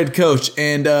 He's their head coach.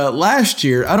 And last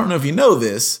year, I don't know if you know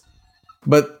this,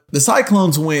 but the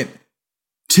Cyclones went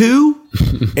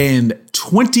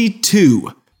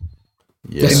 2-22.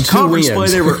 Yes. In conference play,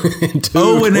 they were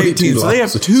 0-18. So they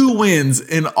have 2 wins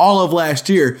in all of last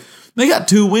year. They got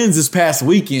 2 wins this past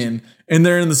weekend, and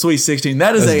they're in the Sweet 16.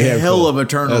 That is a hell of a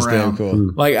turnaround. That's damn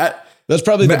cool. That's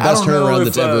probably the best turnaround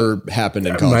that's ever happened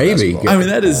in college basketball. I mean,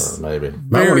 that is maybe. I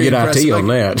want to get IT on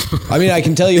that. I mean, I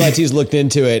can tell you IT's looked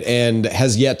into it and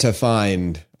has yet to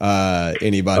find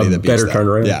anybody that beats better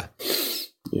turnaround.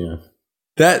 Yeah.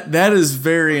 That is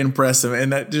very impressive,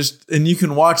 and and you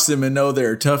can watch them and know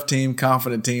they're a tough team,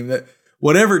 confident team. That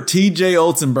whatever TJ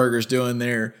Otzenberger's doing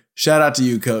there, shout out to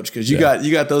you, coach, because you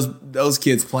got those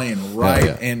kids playing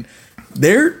right, and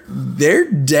they're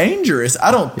dangerous.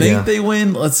 I don't think they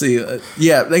win. Let's see,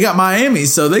 they got Miami,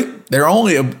 so they're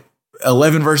only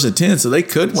 11 versus 10, so they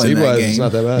could win that game. It's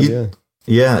not that bad.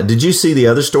 Yeah. Did you see the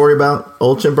other story about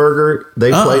Olchenberger?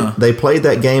 They played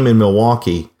that game in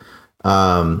Milwaukee.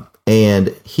 And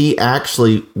he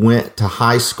actually went to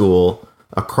high school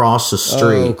across the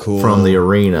street from the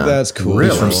arena. That's cool.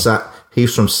 Really?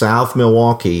 He's from South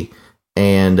Milwaukee,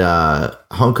 and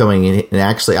homecoming. And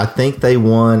actually, I think they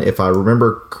won, if I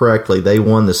remember correctly, they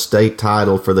won the state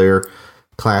title for their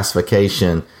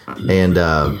classification, and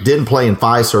didn't play in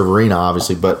Fiserv Arena,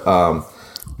 obviously, but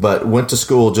went to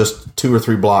school just 2 or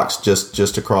 3 blocks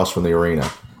just across from the arena,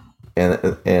 and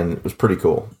it was pretty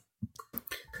cool.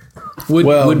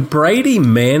 Would Brady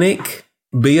Manick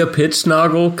be a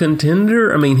Pittsnoggle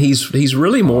contender? I mean, he's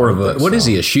really more of a what is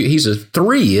he? He's a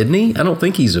 3, isn't he? I don't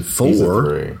think he's a 4. He's a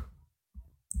 3.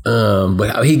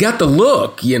 But he got the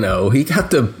look, He got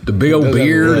the big old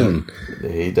beard, and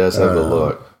he does have the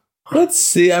look. Let's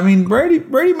see. I mean, Brady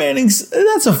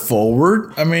that's a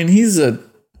forward. I mean,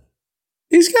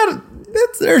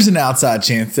 there's an outside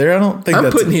chance there. I don't think I'm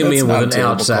that's putting him in with an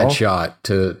outside call. Shot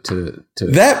to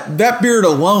that beard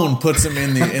alone puts him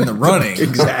in the running.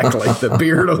 Exactly, the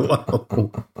beard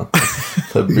alone.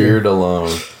 The beard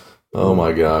alone. Oh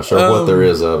my gosh, or what there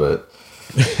is of it.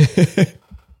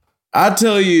 I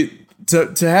tell you,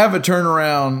 to have a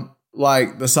turnaround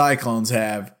like the Cyclones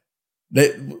have,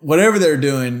 whatever they're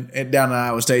doing down in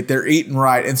Iowa State, they're eating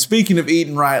right. And speaking of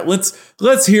eating right,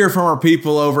 let's hear from our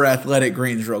people over Athletic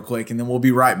Greens real quick, and then we'll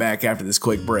be right back after this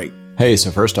quick break. Hey, so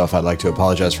first off, I'd like to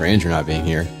apologize for Andrew not being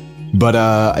here. But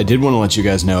I did want to let you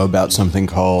guys know about something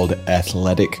called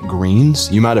Athletic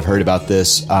Greens. You might have heard about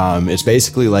this. It's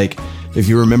basically like if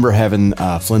you remember having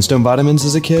Flintstone vitamins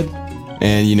as a kid,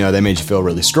 and they made you feel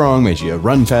really strong, made you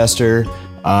run faster.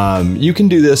 You can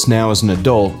do this now as an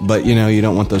adult, but you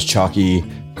don't want those chalky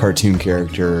cartoon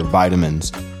character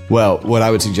vitamins. Well, what I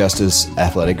would suggest is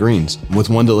Athletic Greens. With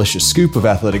one delicious scoop of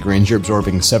Athletic Greens, you're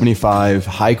absorbing 75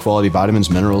 high-quality vitamins,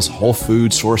 minerals, whole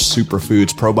food source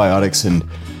superfoods, probiotics, and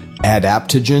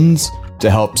adaptogens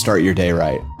to help start your day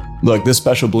right. Look, this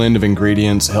special blend of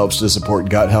ingredients helps to support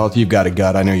gut health. You've got a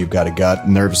gut. I know you've got a gut.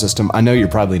 Nervous system. I know you're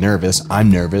probably nervous.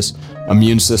 I'm nervous.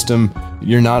 Immune system.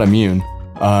 You're not immune.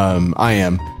 I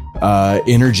am.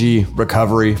 Energy,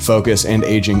 recovery, focus, and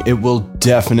aging. It will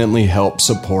definitely help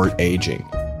support aging.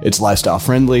 It's lifestyle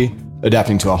friendly,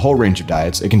 adapting to a whole range of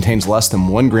diets. It contains less than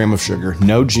 1 gram of sugar,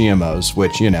 no GMOs,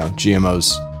 which,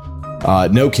 GMOs,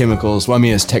 no chemicals. Well, I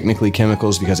mean, it's technically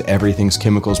chemicals because everything's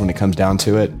chemicals when it comes down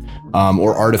to it,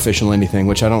 or artificial anything,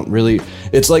 which I don't really,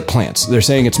 it's like plants. They're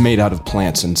saying it's made out of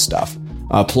plants and stuff.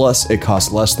 Plus, it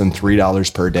costs less than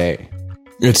 $3 per day.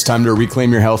 It's time to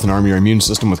reclaim your health and arm your immune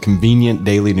system with convenient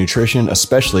daily nutrition,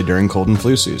 especially during cold and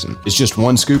flu season. It's just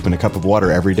 1 scoop in a cup of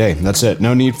water every day. That's it.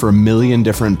 No need for a million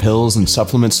different pills and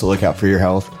supplements to look out for your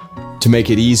health. To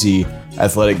make it easy,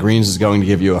 Athletic Greens is going to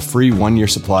give you a free 1-year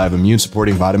supply of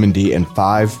immune-supporting vitamin D and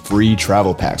 5 free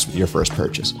travel packs with your first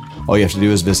purchase. All you have to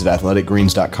do is visit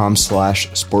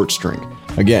athleticgreens.com/sportsdrink.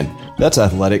 Again, that's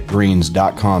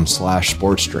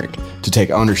athleticgreens.com/sportsdrink to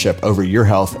take ownership over your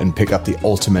health and pick up the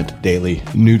ultimate daily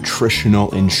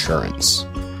nutritional insurance.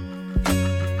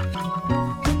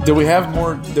 Do we have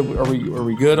more? Are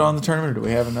we good on the tournament, or do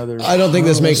we have another? I don't think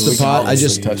this makes the pot. I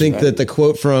just think that the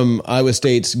quote from Iowa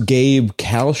State's Gabe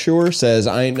Kalshore says,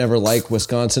 "I ain't never liked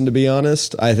Wisconsin, to be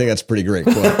honest." I think that's a pretty great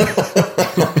quote.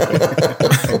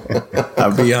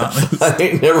 I'll be honest. I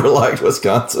ain't never liked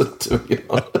Wisconsin, to be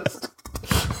honest.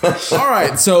 All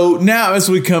right. So now as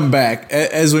we come back,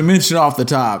 as we mentioned off the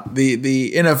top,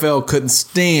 the NFL couldn't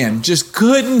stand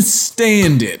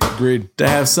it. Agreed. To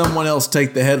have someone else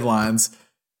take the headlines.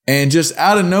 And just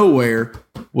out of nowhere,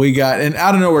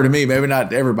 out of nowhere to me, maybe not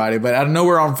to everybody, but out of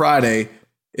nowhere on Friday,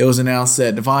 it was announced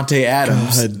that Devontae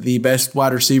Adams, the best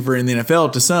wide receiver in the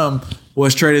NFL to some,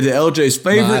 was traded to LJ's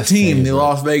favorite team, the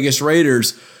Las Vegas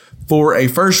Raiders, for a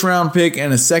first-round pick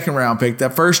and a second-round pick.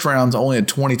 That first round's only a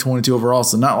 2022 overall,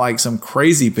 so not like some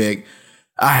crazy pick.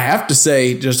 I have to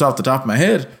say, just off the top of my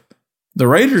head, the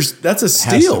Raiders, that's a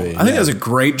steal. I think that was a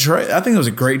great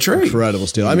trade. Incredible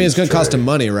steal. I mean, it's going to cost him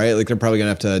money, right? Like, they're probably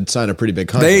going to have to sign a pretty big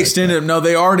contract. They extended him. No,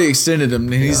 they already extended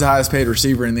him. And he's the highest paid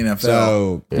receiver in the NFL.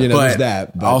 So, there's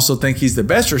that. But I also think he's the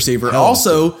best receiver.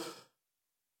 Also,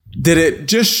 did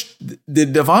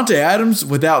Devontae Adams,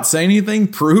 without saying anything,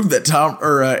 prove that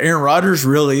Aaron Rodgers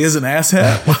really is an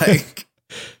asshat? Like,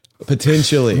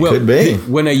 potentially. Well, could be.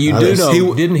 You do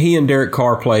know, didn't he and Derek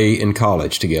Carr play in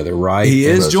college together, right? He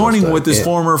is joining with his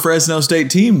former Fresno State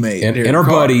teammate. And our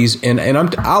buddies, and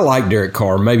I like Derek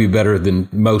Carr maybe better than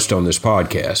most on this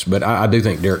podcast, but I do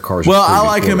think Derek Carr's I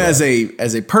like him as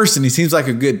a person. He seems like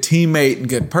a good teammate and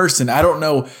good person. I don't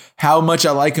know how much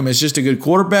I like him as just a good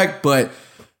quarterback, but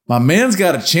my man's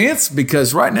got a chance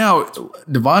because right now,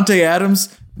 Devontae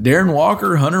Adams, Darren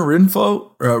Walker, Hunter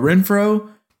Renfro,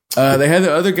 they had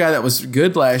the other guy that was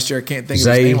good last year. I can't think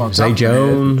of his name. Zay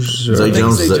Jones. Zay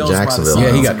Jones is at Jacksonville.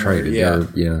 Yeah, he got traded.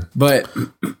 Yeah. But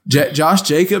Josh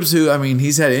Jacobs, who, I mean,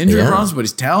 he's had injury problems, but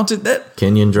he's talented.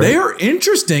 Kenyon Drake. They are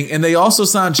interesting, and they also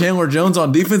signed Chandler Jones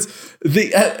on defense.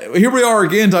 Here we are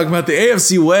again talking about the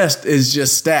AFC West is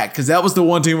just stacked because that was the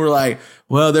one team we're like,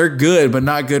 well, they're good, but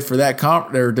not good for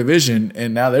their division,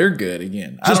 and now they're good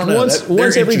again. Just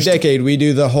once every decade, we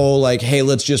do the whole like, hey,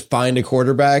 let's just find a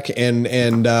quarterback and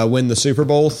win the Super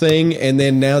Bowl thing, and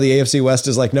then now the AFC West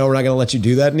is like, no, we're not going to let you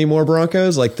do that anymore,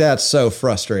 Broncos. Like, that's so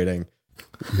frustrating.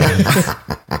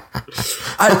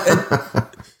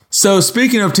 So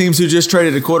speaking of teams who just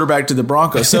traded a quarterback to the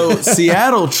Broncos, so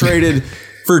Seattle traded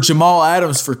for Jamal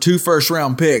Adams for 2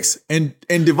 first-round picks, and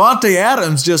Devontae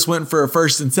Adams just went for a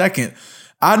first and second.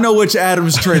 I know which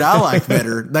Adams trade I like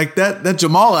better. Like that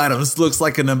Jamal Adams looks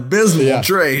like an abysmal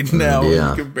trade now when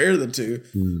you compare the two.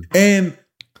 And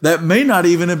that may not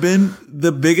even have been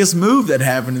the biggest move that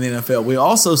happened in the NFL. We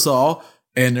also saw,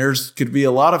 and could be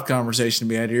a lot of conversation to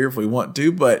be had here if we want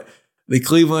to, but the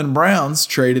Cleveland Browns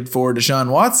traded for Deshaun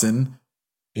Watson.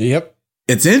 Yep.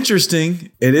 It's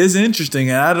interesting. It is interesting.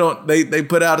 And they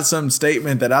put out some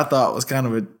statement that I thought was kind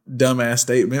of a dumbass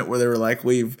statement where they were like,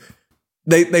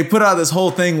 They put out this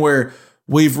whole thing where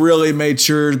we've really made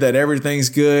sure that everything's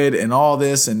good and all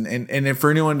this. And if for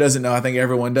anyone who doesn't know, I think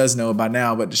everyone does know by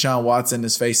now, but Deshaun Watson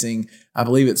is facing, I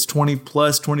believe it's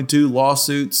 22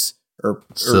 lawsuits or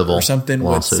something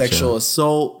with sexual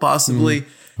assault possibly.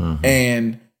 Mm-hmm.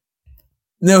 And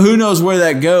who knows where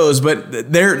that goes,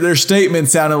 but their statement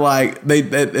sounded like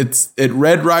it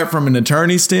read right from an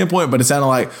attorney's standpoint, but it sounded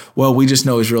like, well, we just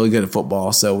know he's really good at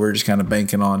football, so we're just kind of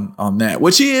banking on that,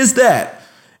 which he is that.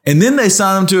 And then they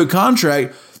signed him to a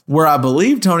contract where I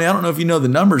believe, Tony, I don't know if you know the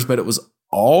numbers, but it was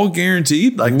all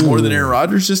guaranteed, like more than Aaron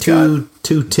Rodgers just got.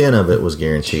 210 of it was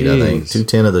guaranteed, I think.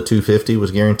 210 of the 250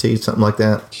 was guaranteed, something like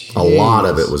that. Jeez. A lot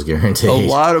of it was guaranteed. A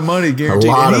lot of money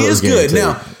guaranteed. And he is good.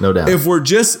 Now, no doubt. If we're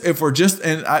just,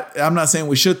 and I'm not saying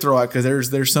we should throw out because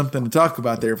there's something to talk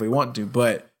about there if we want to,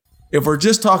 but if we're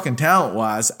just talking talent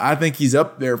wise, I think he's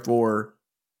up there for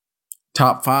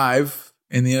top 5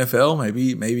 in the NFL,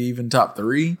 maybe even top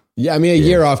 3. Yeah, I mean, a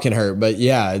year off can hurt, but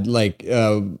yeah, like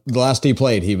the last he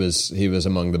played, he was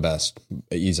among the best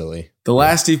easily. The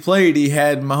last he played, he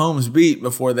had Mahomes beat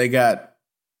before they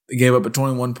gave up a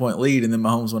 21-point lead, and then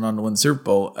Mahomes went on to win the Super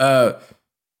Bowl. I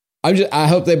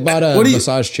hope they bought a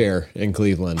massage chair in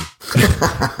Cleveland.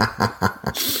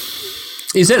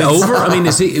 Is it over? I mean,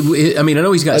 is he? I mean, I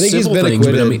know he's got civil things,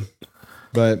 but I mean,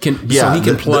 so he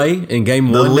can play in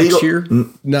game 1 next year.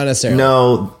 Not necessarily.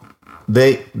 No.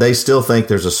 They still think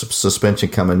there's a suspension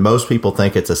coming. Most people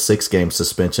think it's a 6-game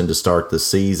suspension to start the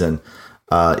season.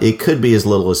 It could be as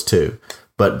little as 2,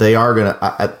 but they are going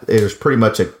to. There's pretty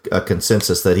much a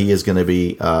consensus that he is going to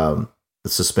be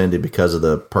suspended because of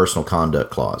the personal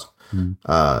conduct clause.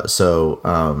 I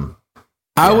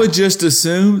would just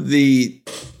assume I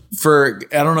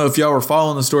don't know if y'all were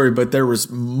following the story, but there was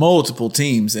multiple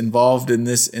teams involved in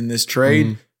this trade.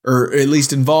 Mm-hmm. Or at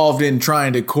least involved in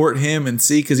trying to court him and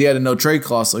see, because he had a no trade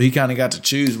clause, so he kind of got to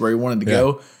choose where he wanted to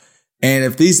go. And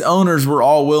if these owners were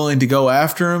all willing to go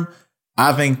after him,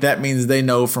 I think that means they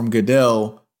know from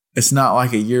Goodell it's not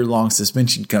like a year-long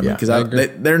suspension coming, because I agree.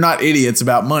 they're not idiots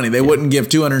about money. They wouldn't give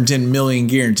 $210 million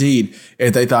guaranteed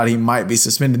if they thought he might be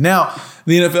suspended. Now,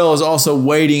 the NFL is also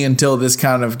waiting until this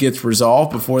kind of gets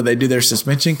resolved before they do their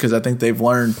suspension, because I think they've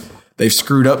learned they've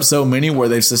screwed up so many where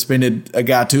they've suspended a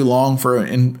guy too long for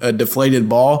a deflated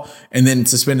ball and then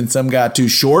suspended some guy too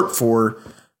short for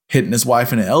hitting his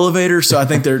wife in an elevator. So I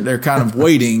think they're kind of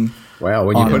waiting. Wow,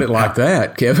 when you put it like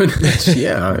that, Kevin,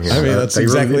 yeah. I mean, that's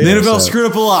exactly The it. NFL So- screwed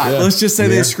up a lot. Yeah. Let's just say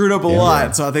they screwed up a lot.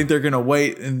 Yeah. So I think they're going to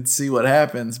wait and see what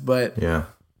happens. But Yeah.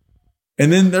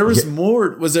 and then there was more.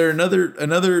 Was there another?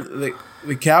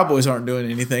 The Cowboys aren't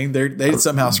doing anything. They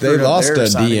somehow screwed They up lost their a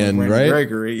signing DN, with Randy right?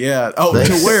 Gregory. Yeah. Oh, They-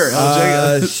 to where? Shoot,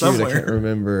 I can't Somewhere.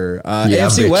 remember. Yeah, I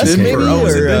AFC bet West, you maybe? Denver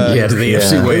owns Or, it. Yeah, to the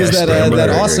AFC Who was West. that? Randy That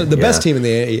Gregory. awesome, the Yeah. best team in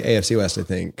the AFC West, I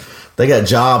think. They got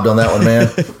jobbed on that one,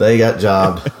 man. They got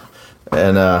jobbed.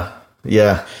 And,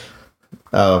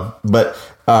 but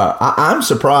I'm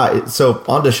surprised. So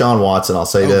on Deshaun Watson, I'll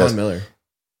say this. Von Miller.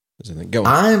 Go.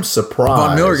 I'm surprised.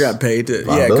 Von Miller got paid.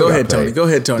 Von Yeah, Miller go got ahead, Tony. paid. Go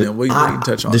ahead, Tony. We can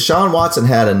touch on it. Deshaun Watson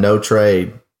had a no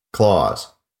trade clause.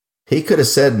 He could have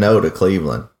said no to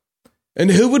Cleveland. And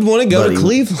who would want to go But to he-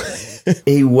 Cleveland?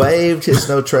 He waived his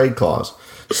no trade clause.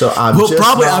 So I'm Well, just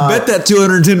probably. not- I bet that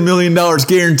 $210 million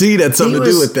guaranteed had something to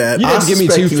do with that. You I didn't give me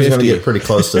suspect he was going to 250. get pretty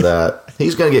close to that.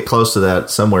 He's going to get close to that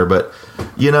somewhere. But,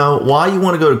 why you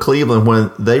want to go to Cleveland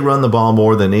when they run the ball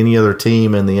more than any other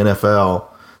team in the NFL?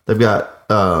 They've got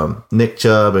Nick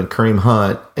Chubb and Kareem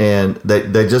Hunt, and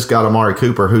they just got Amari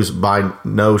Cooper, who's by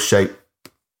no shape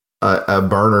a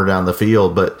burner down the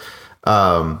field. But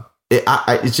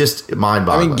it's just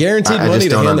mind-boggling. I mean, guaranteed I money just to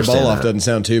don't hand the ball understand off that. doesn't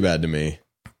sound too bad to me.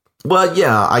 Well,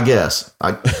 yeah, I guess.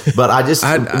 But I just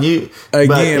Again,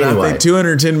 but I anyway, think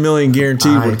 $210 million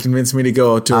guaranteed would convince me to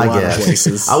go to a I lot of guess.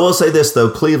 places. I will say this though: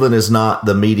 Cleveland is not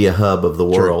the media hub of the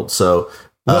world, so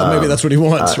Well, maybe that's what he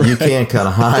wants, right? you can kind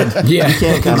of hide. Yeah. You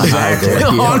can kind of hide there.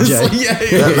 Honestly,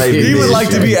 That may be he the would like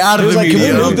to issue. be out He of was the like, can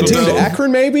media. we move the team to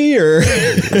Akron, maybe? Or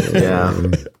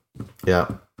Yeah.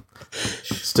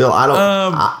 Still,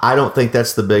 I don't think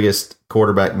that's the biggest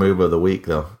quarterback move of the week,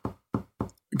 though.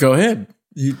 Go ahead.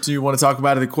 Do you want to talk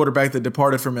about the quarterback that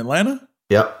departed from Atlanta?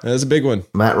 Yep, that's a big one.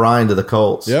 Matt Ryan to the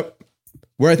Colts. Yep.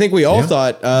 Where I think we all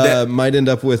thought might end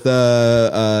up with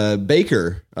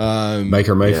Baker.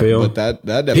 Baker Mayfield. But that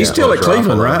definitely He's still at drop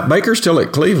Cleveland, him. right? Baker's still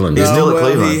at Cleveland. He's still at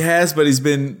Cleveland. He has, but he's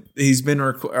been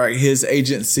his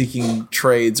agent seeking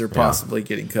trades or possibly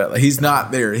getting cut. Like, he's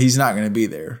not there. He's not going to be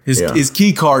there. His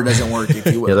key card doesn't work. If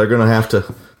you will. Yeah, they're going to have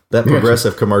to. That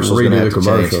progressive commercial is going to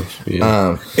have to change.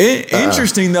 Yeah.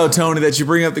 Interesting though, Tony, that you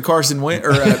bring up the Carson Wentz.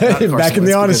 Or, not Carson Back in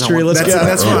Wentz, the honest because I tree, want- let's go.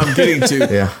 That's where I'm getting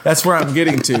to. Yeah. That's where I'm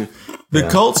getting to. The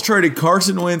Colts traded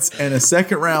Carson Wentz and a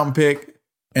 2nd round pick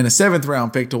and a 7th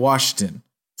round pick to Washington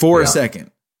for a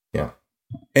second. Yeah.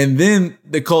 And then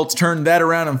the Colts turned that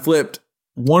around and flipped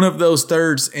one of those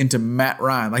thirds into Matt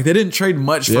Ryan. Like, they didn't trade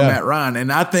much for Matt Ryan.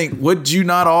 And I think, would you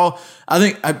not all? I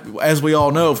think, as we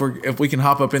all know, if we can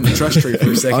hop up in the trust tree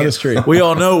for a second, Honest tree. we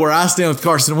all know where I stand with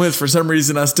Carson Wentz. For some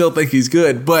reason, I still think he's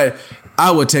good, but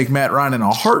I would take Matt Ryan in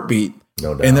a heartbeat.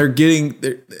 No doubt. And they're getting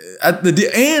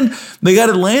and they got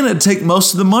Atlanta to take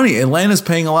most of the money. Atlanta's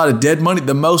paying a lot of dead money,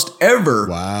 the most ever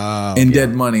in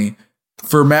dead money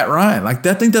for Matt Ryan. Like,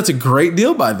 I think that's a great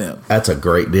deal by them. That's a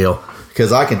great deal.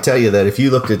 Because I can tell you that if you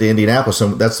looked at the Indianapolis,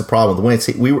 and that's the problem with Wentz.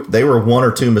 They were 1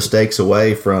 or 2 mistakes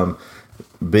away from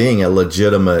being a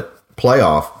legitimate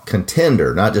playoff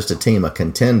contender, not just a team, a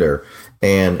contender,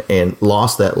 and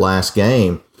lost that last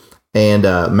game. And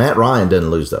Matt Ryan doesn't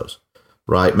lose those,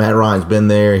 right? Matt Ryan's been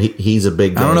there. He's a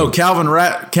big. I don't know.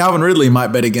 game. Calvin Ridley might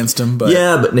bet against him, but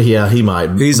he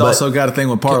might. he's But- also got a thing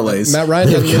with parlays. Matt Ryan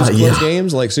didn't lose Yeah. close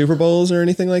games like Super Bowls or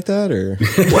anything like that, or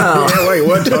well. Yeah, wait,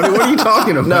 what, Tony? What are you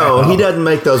talking about? No, he doesn't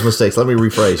make those mistakes. Let me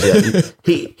rephrase.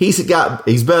 Yeah,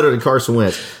 he's better than Carson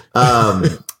Wentz.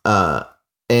 But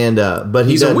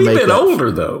he He's a doesn't wee make bit that-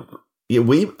 older, though. Yeah, a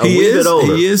wee bit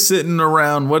older. He is sitting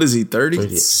around, what is he,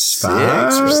 36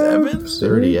 or 7?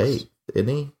 38, isn't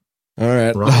he? all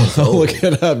right, Ryan's I'll old. look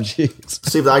it up. Jeez,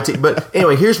 See the IT. But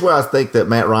anyway, here's where I think that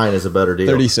Matt Ryan is a better deal.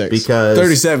 36. because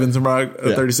 37,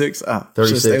 36? Ah,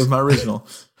 36. That was my original.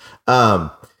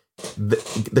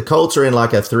 the Colts are in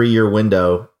like a 3-year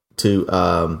window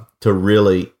to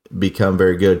really become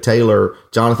very good.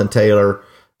 Jonathan Taylor,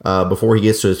 before he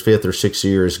gets to his 5th or 6th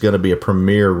year, is going to be a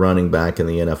premier running back in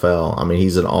the NFL. I mean,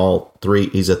 he's a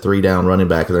 3-down running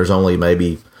back, and there's only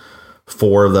maybe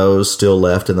 4 of those still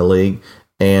left in the league.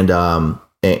 And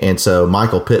so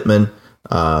Michael Pittman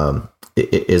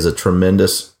is a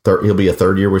tremendous. He'll be a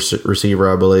 3rd-year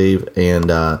receiver, I believe,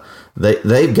 and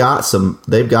they've got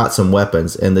some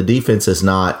weapons, and the defense is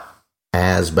not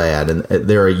as bad, and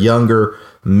they're a younger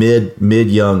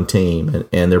mid-young team,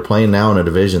 and they're playing now in a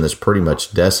division that's pretty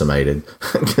much decimated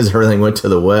because everything went to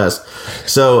the West.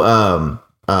 So,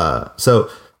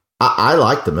 I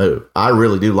like the move. I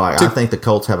really do like. I think the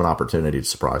Colts have an opportunity to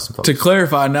surprise some folks. To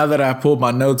clarify, now that I pulled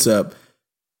my notes up,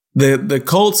 the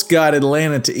Colts got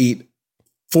Atlanta to eat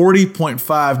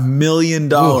 $40.5 million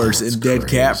in dead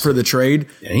cap for the trade,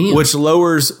 which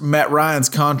lowers Matt Ryan's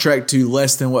contract to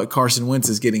less than what Carson Wentz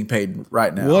is getting paid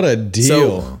right now. What a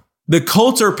deal. So the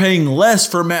Colts are paying less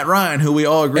for Matt Ryan, who we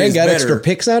all agree and is got better. extra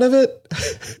picks out of it.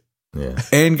 Yeah,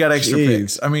 and got extra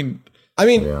picks. I mean,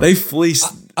 they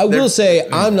fleeced. I will say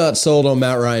I'm not sold on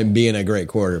Matt Ryan being a great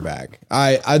quarterback.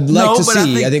 I'd like to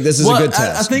see. I think this is a good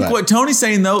test. I think what Tony's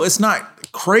saying, though, it's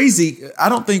not crazy. I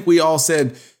don't think we all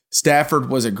said Stafford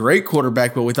was a great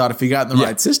quarterback, but we thought if he got in the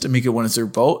right system, he could win a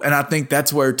Super Bowl. And I think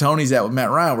that's where Tony's at with Matt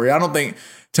Ryan, where I don't think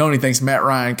Tony thinks Matt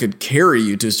Ryan could carry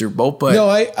you to a Super Bowl. But no,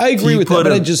 I agree with that.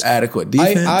 But I just adequate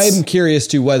defense. I'm curious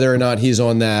to whether or not he's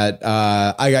on that.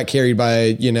 I got carried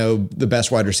by the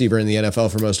best wide receiver in the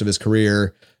NFL for most of his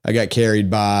career. I got carried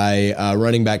by a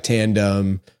running back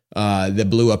tandem that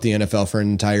blew up the NFL for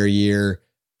an entire year.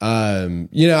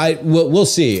 We'll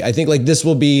see. I think this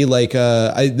will be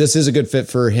this is a good fit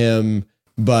for him,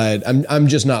 but I'm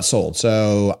just not sold.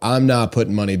 So I'm not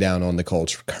putting money down on the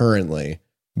Colts currently,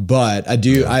 but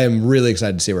I am really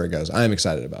excited to see where it goes. I am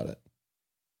excited about it.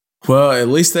 Well, at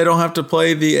least they don't have to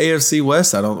play the AFC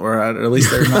West. Or at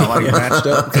least they're not matched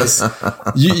up, because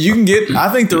you can get.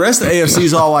 I think the rest of the AFC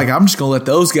is all I'm just gonna let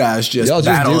those guys just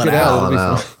battle it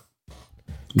out.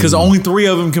 Because only 3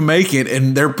 of them can make it,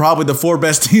 and they're probably the 4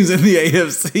 best teams in the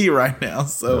AFC right now.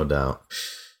 So no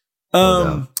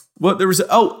doubt. Well, there was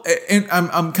and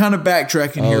I'm kind of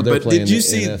backtracking here, but did you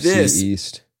see NFC this?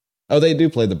 East. Oh, they do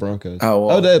play the Broncos.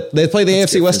 They play the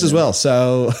AFC West as well.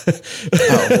 So,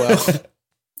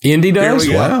 Indy does.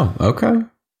 Wow. Okay.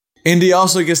 Indy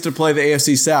also gets to play the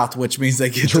AFC South, which means they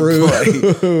get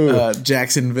to play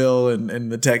Jacksonville and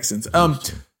the Texans.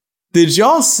 Did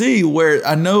y'all see where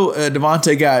I know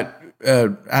Devontae got?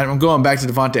 I'm going back to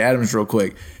Devontae Adams real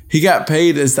quick. He got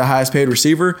paid as the highest paid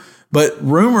receiver, but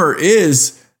rumor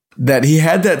is that he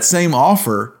had that same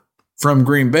offer from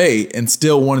Green Bay and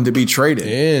still wanted to be traded.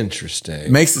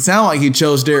 Interesting. Makes it sound like he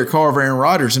chose Derek Carr over Aaron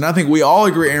Rodgers, and I think we all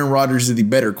agree Aaron Rodgers is the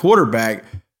better quarterback,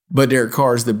 but Derek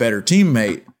Carr is the better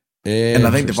teammate. And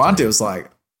I think Devontae was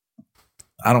like,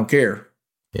 I don't care.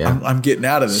 Yeah, I'm getting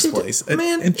out of this place.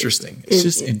 Interesting. It's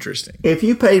just interesting. If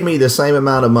you paid me the same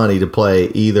amount of money to play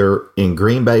either in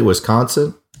Green Bay,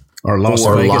 Wisconsin, or Las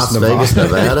Vegas,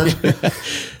 Nevada,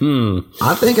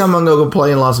 I think I'm going to go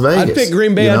play in Las Vegas. I'd pick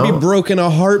Green Bay. I'd be broke in a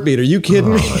heartbeat. Are you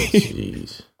kidding me?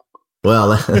 Jeez.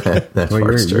 Well, that's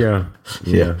true.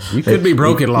 Yeah. You could be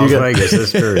broke in Las Vegas.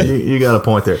 That's true. You got a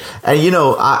point there. And,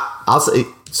 I'll say...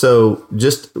 So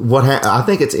just I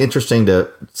think it's interesting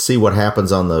to see what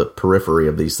happens on the periphery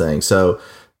of these things. So,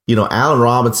 Allen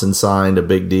Robinson signed a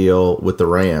big deal with the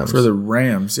Rams. For the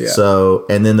Rams, yeah. So,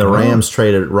 and then the Rams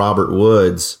traded Robert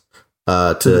Woods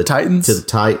to the Titans. To the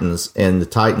Titans, and the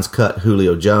Titans cut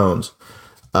Julio Jones.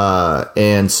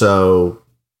 And so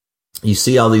you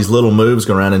see all these little moves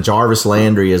going around, and Jarvis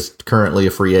Landry is currently a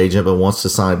free agent but wants to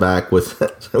sign back with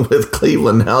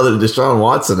Cleveland now that Deshaun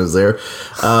Watson is there.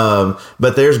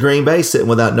 But there's Green Bay sitting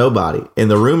without nobody. And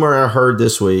the rumor I heard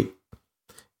this week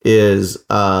is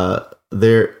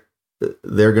they're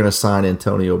going to sign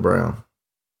Antonio Brown.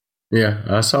 Yeah,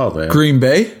 I saw that. Green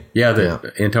Bay? Yeah,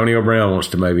 Antonio Brown wants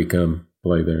to maybe come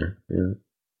play there. Yeah.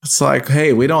 It's like,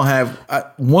 hey, we don't have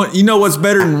one. You know what's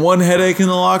better than one headache in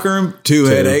the locker room? Two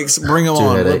headaches. Bring them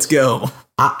on. Let's go.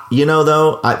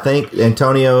 I think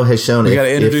Antonio has shown you got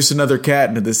to introduce another cat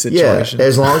into this situation. Yeah,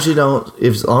 as long as you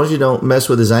don't mess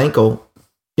with his ankle,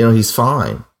 he's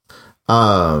fine.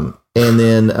 And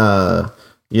then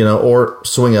or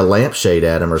swing a lampshade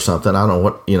at him or something. I don't know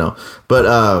what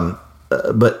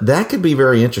but that could be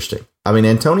very interesting. I mean,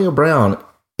 Antonio Brown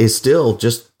is still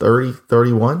just 30,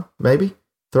 31, maybe.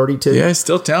 32. Yeah, he's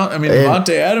still talented. I mean,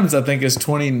 Devontae Adams, I think, is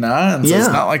 29. So it's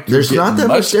not like there's not that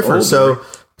much difference. Older. So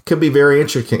it could be very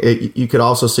interesting. You could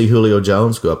also see Julio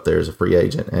Jones go up there as a free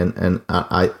agent, and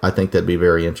I think that'd be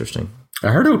very interesting. I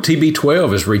heard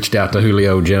TB12 has reached out to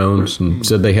Julio Jones and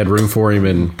said they had room for him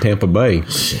in Tampa Bay.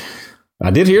 I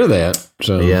did hear that.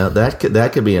 So yeah,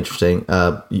 that could be interesting.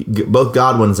 Both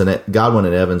Godwin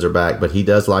and Evans are back, but he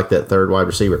does like that third wide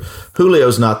receiver.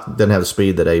 Julio's doesn't have the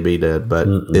speed that AB did, but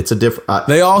it's a different.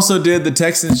 They also did. The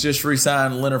Texans just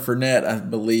re-signed Leonard Fournette, I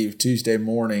believe, Tuesday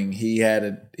morning. He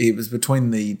was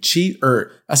between the Chiefs,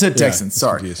 or I said Texans.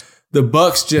 Sorry, confused. The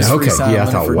Bucks just Okay, re-signed yeah, I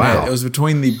Leonard thought, Fournette. wow. It was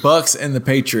between the Bucks and the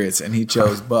Patriots, and he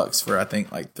chose Bucks for I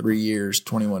think like 3 years,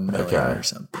 $21 million or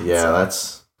something. Yeah,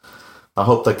 that's. I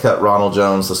hope they cut Ronald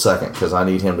Jones the second because I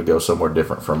need him to go somewhere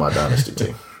different from my dynasty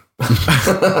team.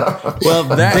 Well,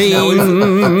 that we've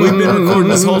been recording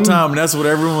this whole time, and that's what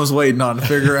everyone was waiting on to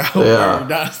figure out.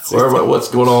 What's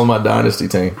going on with my dynasty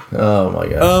team? Oh my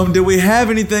god. Did we have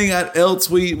anything else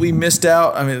we missed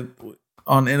out? I mean,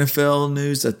 on NFL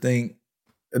news, I think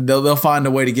they'll find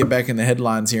a way to get back in the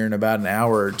headlines here in about an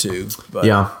hour or two. But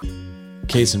Yeah.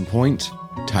 Case in point,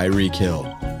 Tyreek Hill.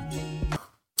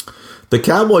 The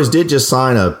Cowboys did just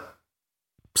sign a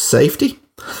safety.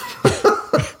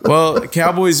 Well, the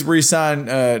Cowboys re-signed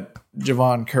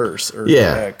Javon Curse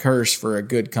Curse for a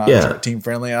good contract, team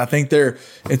friendly. And I think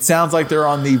it sounds like they're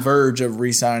on the verge of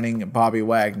re-signing Bobby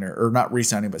Wagner, or not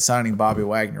re-signing, but signing Bobby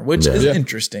Wagner, which is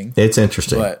interesting. It's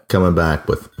interesting But- coming back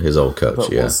with his old coach.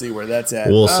 But Yeah, we'll see where that's at.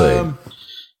 We'll see.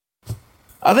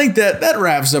 I think that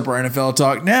wraps up our NFL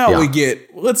talk. Now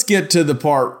let's get to the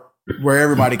part where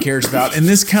everybody cares about. And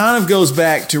this kind of goes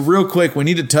back to real quick. We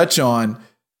need to touch on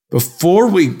before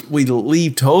we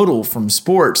leave total from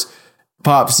sports.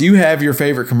 Pops, you have your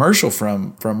favorite commercial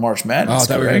from March Madness. Oh, I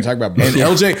thought we were going to talk about and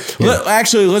LJ.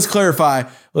 Actually, let's clarify.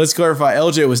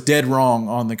 LJ was dead wrong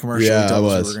on the commercial. Yeah, he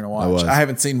told I us was. we were going I to watch. was. I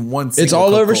haven't seen one single It's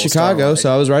all over Coca-Cola Chicago, star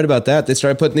so I was right about that. They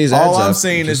started putting these ads all I'm up.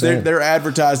 saying is they're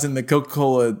advertising the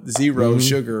Coca-Cola Zero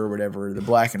Sugar or whatever, the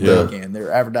black and red can.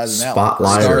 They're advertising that one.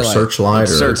 Spotlight or Starlight. Searchlight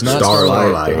or It's not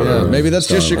Starlight. Yeah, maybe that's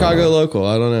just Chicago local.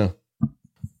 I don't know.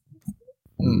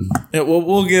 Yeah,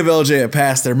 we'll give LJ a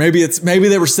pass there. Maybe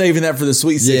they were saving that for the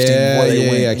Sweet 16 before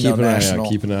they went Keep an national. eye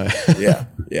out. Keep an eye out.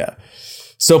 Yeah.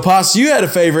 So, Pops, you had a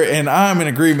favorite, and I'm in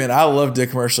agreement. I loved the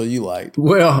commercial you liked.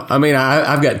 Well, I mean,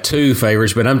 I've got two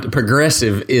favorites, but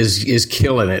Progressive is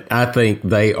killing it. I think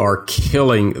they are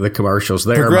killing the commercials.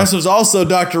 Progressive's also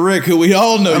Dr. Rick, who we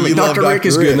all know you love. Dr. Rick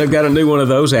is good, and they've got a new one of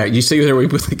those out. You see there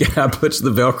the guy puts the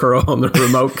Velcro on the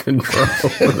remote control.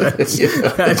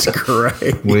 That's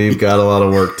great. We've got a lot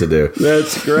of work to do.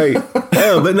 That's great.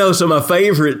 But no, so my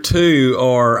favorite two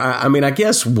are, I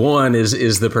guess one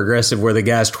is the Progressive where the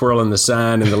guy's twirling the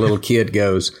sign and the little kid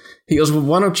goes, well,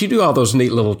 why don't you do all those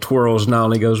neat little twirls now?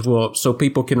 And he goes, well, so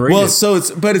people can read it. So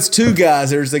it's two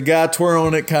guys. There's a guy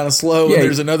twirling it kind of slow, and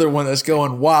there's another one that's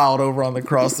going wild over on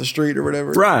across the street or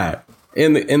whatever. Right.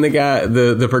 And the guy,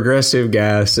 the Progressive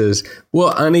guy says,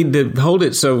 well, I need to hold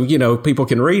it so, people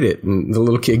can read it. And the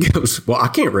little kid goes, well, I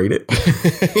can't read it.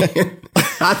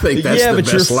 I think that's the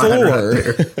best line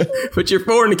right there. But you're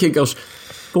 4, and the kid goes,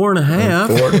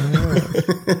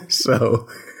 4.5. So,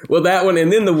 well, that one,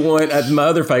 and then the one, my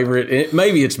other favorite,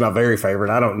 maybe it's my very favorite,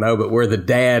 I don't know, but where the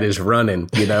dad is running,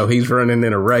 he's running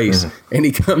in a race, and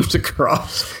he comes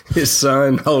across his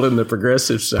son holding the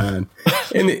Progressive sign,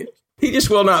 and he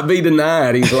just will not be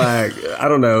denied. He's like, I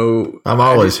don't know. I'm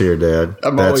always here, Dad.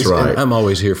 That's right. I'm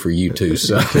always here for you too,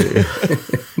 son.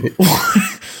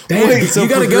 Dad, wait, so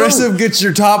Progressive gets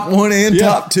your top one and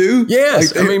top two?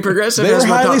 Yes. Progressive has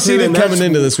my top two. They were highly seen it coming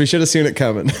into this. We should have seen it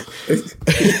coming.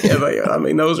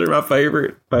 Those are my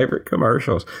favorite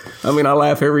commercials. I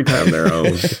laugh every time they're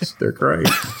on. They're great.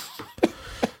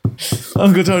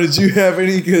 Uncle Tony, did you have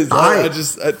any? Because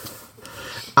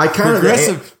I kind of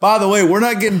Progressive. By the way, we're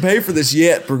not getting paid for this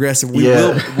yet. Progressive,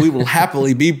 we will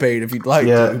happily be paid if you'd like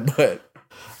to. But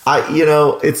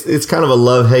it's kind of a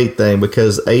love-hate thing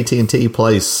because AT&T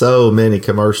plays so many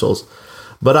commercials,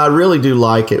 but I really do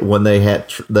like it when they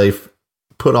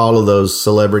put all of those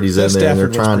celebrities in there and they're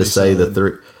trying to say that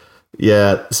they're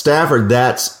Stafford.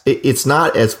 It's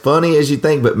not as funny as you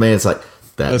think, but man, it's like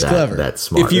that's clever. That's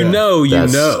smart. If you know, you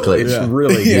know. Clever. It's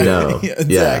really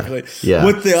exactly. Yeah.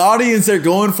 With the audience they're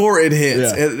going for, it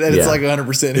hits. It's like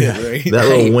 100% hit rate. That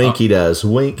little wink he does.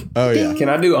 Wink. Oh yeah. Can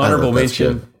I do honorable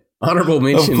mention? Honorable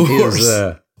mention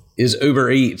is Uber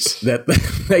Eats, that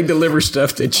they deliver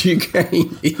stuff that you can't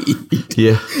eat.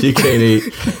 Yeah, you can't eat.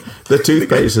 The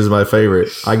toothpaste is my favorite.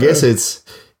 I guess it's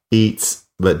eats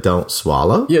but don't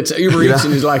swallow. Yeah, it's Uber Eats,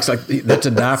 and he's like that's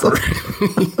a diaper.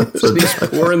 He's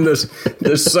pouring this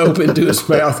soap into his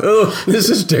mouth. Oh,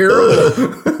 this is terrible.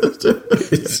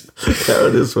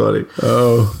 That is funny.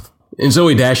 Oh. And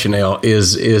Zoe Deschanel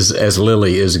is as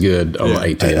Lily is good on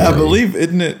AT&T. I believe,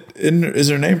 is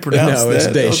her name pronounced it's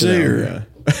Deschanel. Yeah.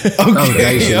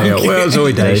 Deschanel. Okay. Well,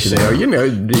 Zoe Deschanel.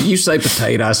 You say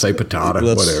potato, I say potato,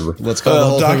 whatever. Let's call the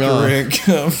whole thing Dr. on. Rick.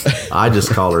 I just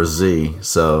call her Z,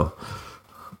 so.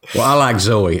 Well, I like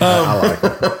Zoe. I like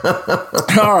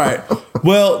her. All right.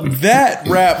 Well, that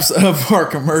wraps up our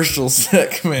commercial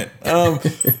segment.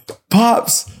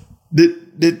 Pops, do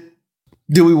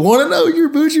we want to know your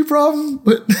bougie problem?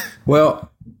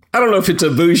 Well, I don't know if it's a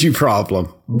bougie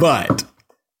problem, but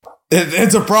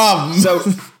It's a problem.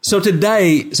 so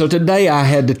today I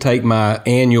had to take my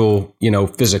annual,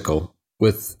 physical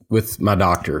with my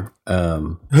doctor.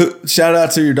 Shout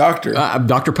out to your doctor.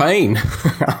 Dr. Payne.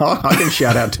 I can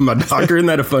shout out to my doctor. Isn't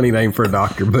that a funny name for a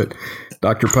doctor? But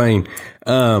Dr. Payne.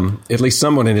 At least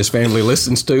someone in his family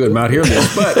listens to and might hear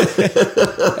this. But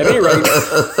at any rate,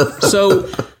 so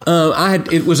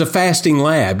it was a fasting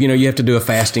lab. You have to do a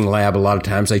fasting lab. A lot of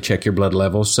times they check your blood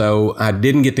levels. So I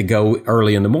didn't get to go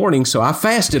early in the morning. So I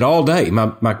fasted all day.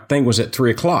 My thing was at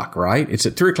 3:00, right? It's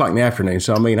at 3:00 in the afternoon.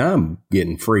 So, I'm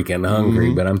getting freaking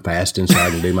hungry, but I'm fasting so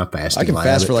I can do my fasting I can lab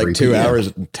fast at for like 3 2 p.m.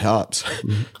 hours tops.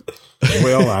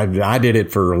 Well, I did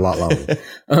it for a lot longer.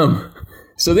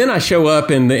 So then I show up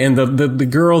and the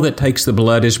girl that takes the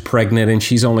blood is pregnant and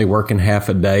she's only working half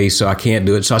a day, so I can't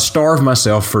do it. So I starve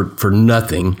myself for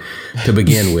nothing to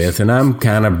begin with. And I'm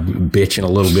kind of bitching a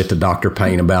little bit to Dr.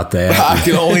 Payne about that. I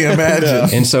can only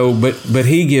imagine. And so, but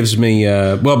he gives me,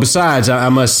 besides, I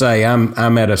must say,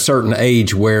 I'm at a certain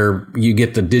age where you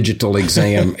get the digital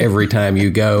exam every time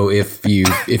you go. If you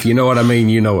know what I mean,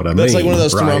 you know what I mean. That's like one of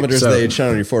those right? thermometers they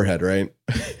shine on your forehead, right?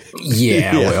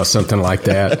 Yeah, well, something like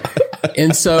that.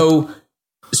 And so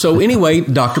anyway,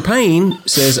 Dr. Payne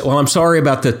says, well, I'm sorry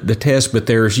about the test, but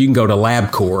you can go to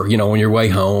LabCorp, on your way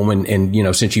home.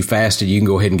 And since you fasted, you can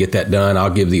go ahead and get that done.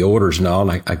 I'll give the orders and all.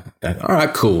 And all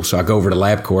right, cool. So I go over to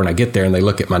LabCorp and I get there and they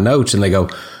look at my notes and they go,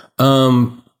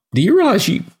 do you realize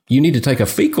you need to take a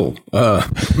fecal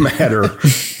matter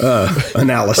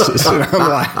analysis? And I'm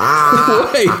like,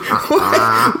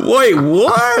 wait,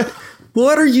 what?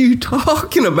 What are you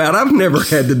talking about? I've never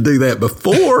had to do that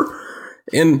before.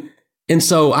 And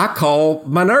so I call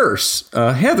my nurse,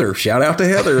 Heather. Shout out to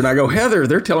Heather. And I go, Heather,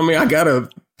 they're telling me I got to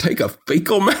take a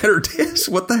fecal matter test.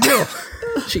 What the hell?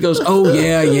 She goes, oh,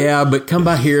 yeah, but come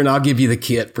by here and I'll give you the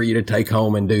kit for you to take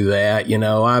home and do that.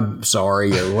 I'm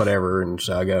sorry or whatever. And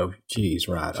so I go, geez,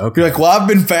 right. Okay. You're like, well, I've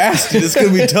been fasting. It's going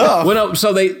to be tough. Well, no,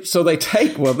 so they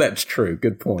take, well, that's true.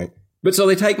 Good point. But so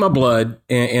they take my blood,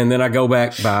 and then I go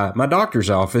back by my doctor's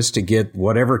office to get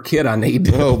whatever kit I need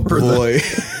for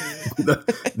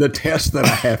the test that I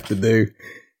have to do.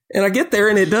 And I get there,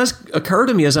 and it does occur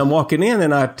to me as I'm walking in,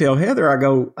 and I tell Heather, I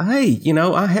go, hey,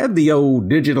 I had the old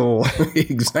digital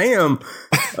exam.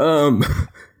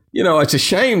 It's a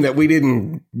shame that we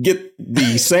didn't get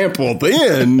the sample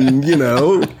then,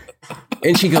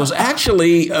 And she goes,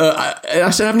 actually, I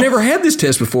said, I've never had this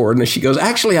test before. And she goes,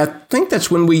 actually, I think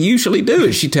that's when we usually do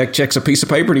it. She checks a piece of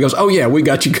paper and he goes, oh, yeah, we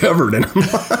got you covered. And I'm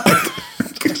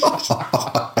like,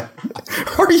 God,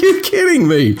 are you kidding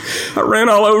me? I ran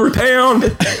all over town.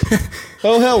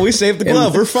 Oh, hell, we saved the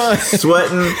glove. We're fine.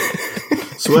 Sweating.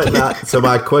 So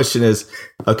my question is,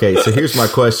 okay, so here's my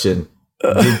question.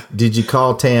 Did you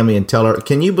call Tammy and tell her,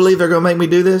 can you believe they're going to make me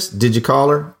do this? Did you call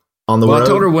her? On the road? I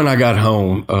told her when I got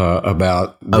home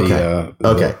about the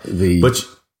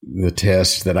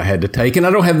test that I had to take, and I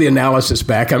don't have the analysis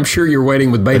back. I'm sure you're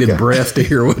waiting with bated breath to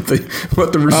hear what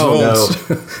the results.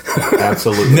 Oh, no.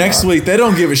 Absolutely. Next week, they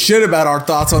don't give a shit about our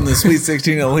thoughts on the Sweet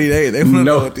 16 Elite 8. They want to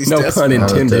know what these tests pun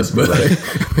intended, but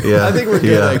yeah, I think we're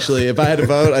good. Actually, if I had to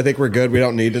vote, I think we're good. We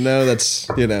don't need to know. That's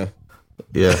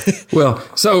Yeah. Well,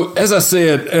 so as I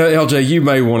said, LJ, you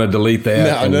may want to delete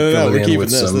that. No. We're keeping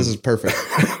this. This is perfect.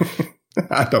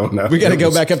 I don't know. We got to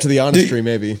go back up to the honestry,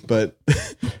 maybe. But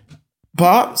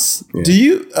Pops, do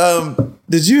you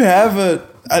did you have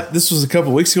this was a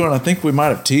couple weeks ago, and I think we might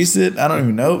have teased it. I don't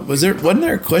even know. Wasn't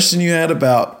there a question you had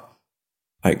about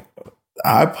like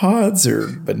iPods or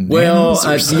bananas? Well,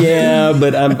 yeah,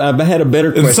 but I've had a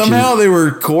better question. And somehow they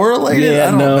were correlated. Yeah,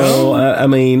 I don't know. I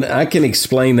mean, I can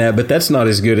explain that, but that's not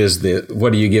as good as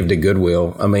what do you give to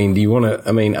Goodwill? I mean, do you want to?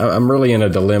 I mean, I'm really in a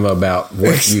dilemma about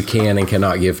what you can and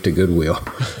cannot give to Goodwill.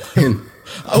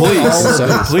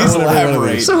 Please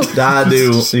elaborate. So, I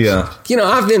do. Yeah.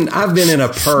 I've been in a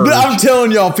purge. But I'm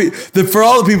telling y'all, for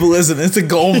all the people listening, it's a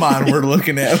gold mine we're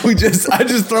looking at. I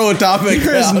just throw a topic.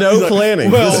 There's no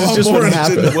planning. Well, this is just what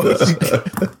happened.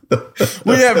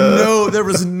 There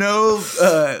was no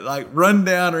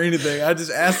rundown or anything. I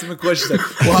just asked them a question.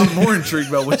 Well, I'm more intrigued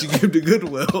about what you give to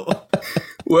Goodwill.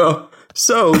 Well,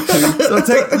 so take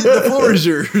the floor is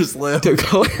yours, Lev. To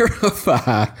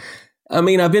clarify. I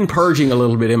mean, I've been purging a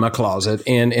little bit in my closet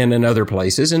and in other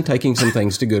places and taking some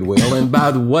things to Goodwill. And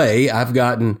by the way, I've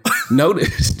gotten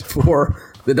noticed for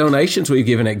the donations we've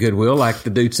given at Goodwill, like the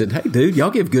dude said, "Hey, dude, y'all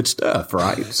give good stuff,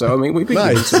 right?" So I mean, we've been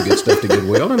giving some good stuff to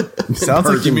Goodwill. And sounds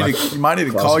like you might need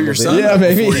to call your son. Yeah,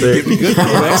 maybe.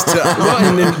 Well,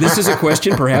 and then this is a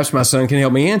question perhaps my son can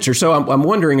help me answer. So I'm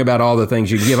wondering about all the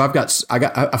things you give.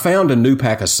 I found a new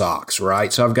pack of socks,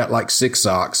 right? So I've got like 6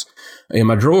 socks in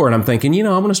my drawer, and I'm thinking, I'm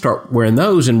going to start wearing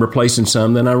those and replacing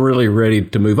some. Then I'm really ready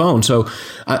to move on. So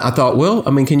I thought, well,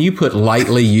 I mean, can you put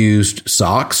lightly used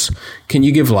socks? Can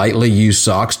you give lightly used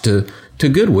socks to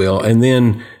Goodwill? And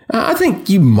then I think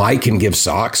you can give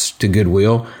socks to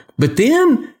Goodwill, but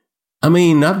then, I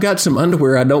mean, I've got some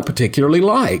underwear I don't particularly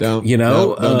like, Don't do it.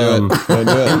 Don't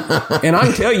do it. and I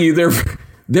can tell you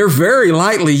they're very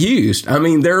lightly used. I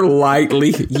mean, they're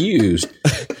lightly used,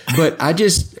 but I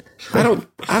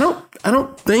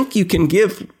don't think you can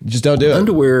give Just don't do it.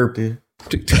 underwear. Do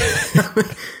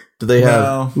they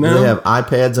have No. Do they have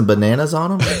iPads and bananas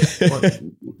on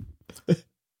them?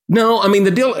 No, I mean,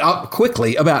 the deal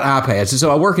quickly about iPads. So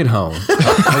I work at home.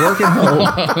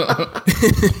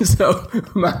 So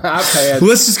my iPad.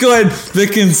 Let's just go ahead. The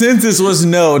consensus was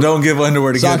no, don't give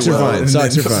underwear to Socks are Goodwill. fine. And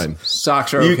Socks are then- fine.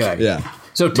 Socks are okay. Yeah.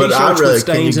 So But t-shirts I with really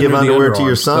can you stains give under the underwear to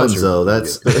your underarms. sons Those are- though?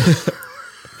 That's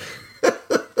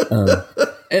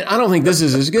And I don't think this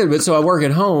is as good, but so I work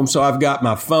at home. So I've got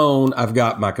my phone, I've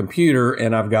got my computer,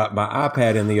 and I've got my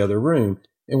iPad in the other room.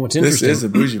 And what's This interesting, is a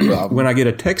bougie problem. when I get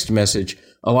a text message,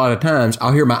 a lot of times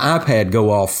I'll hear my iPad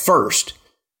go off first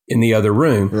in the other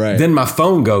room. Right. Then my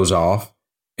phone goes off,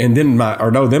 and then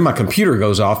then my computer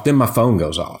goes off, then my phone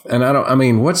goes off.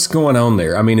 And what's going on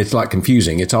there? I mean, it's like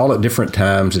confusing. It's all at different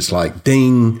times. It's like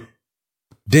ding,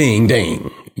 ding, ding.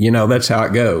 That's how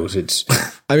it goes. It's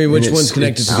I mean, which And one's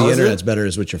connected to the is it? internet's better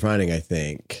is what you're finding, I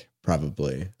think.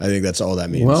 Probably. I think that's all that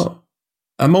means. well,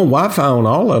 I'm on Wi-Fi on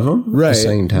all of them right. at the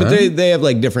same time. But they have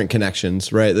like different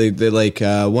connections, right? They like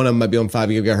one of them might be on 5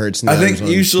 gigahertz and the I think other's on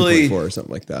usually- 2.4 or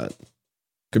something like that.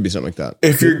 Could be something like that.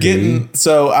 If you're getting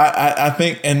I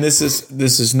think, and this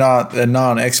is not a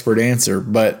non-expert answer,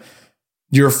 but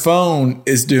your phone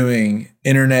is doing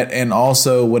internet and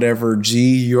also whatever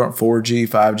you're on, 4G,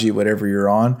 5G, whatever you're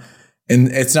on, and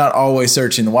it's not always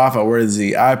searching the Wi-Fi. Whereas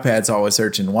the iPad's always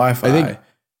searching Wi-Fi. I think-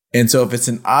 And so if it's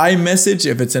an iMessage,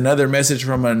 if it's another message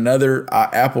from another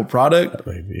Apple product,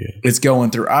 it's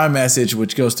going through iMessage,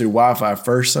 which goes through Wi-Fi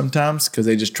first sometimes because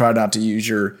they just try not to use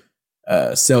your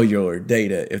cellular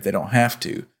data if they don't have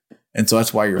to. And so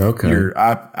that's why your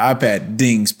iPad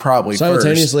dings probably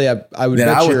Simultaneously, first. I would Then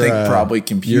bet I would your, think probably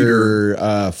computer.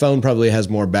 Your phone probably has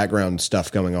more background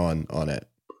stuff going on it,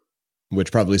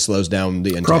 which probably slows down the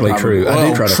internet. Probably true. I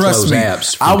do try to trust close me,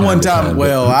 apps. I from one to time,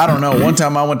 but- I don't know. One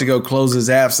time I went to go close his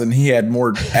apps and he had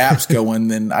more apps going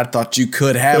than I thought you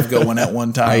could have going at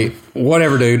one time. Hey,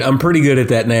 whatever, dude. I'm pretty good at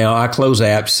that now. I close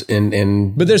apps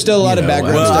and But there's still a lot of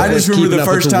background Well, stuff. I just like remember keeping the up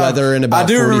with first the time- weather in about I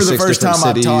do remember the 46 first different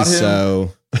time I taught cities, him.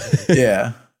 So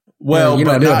Yeah. Well, I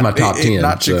but do not, have my top 10.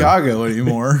 not so. Chicago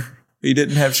anymore. He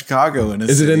didn't have Chicago in his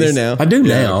is it in there cities. now? I do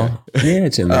now. Yeah,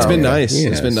 it's in there. It's been Yeah. nice.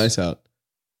 Yes. It's been nice out.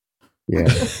 Yeah.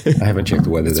 I haven't checked the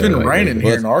weather It's there been lately. raining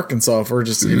here in Arkansas for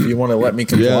just if you want to let me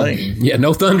complain. Yeah,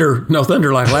 no thunder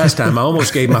like last time. I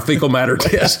almost gave my fecal matter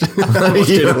test. I almost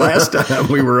did it last time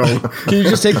we were on Can you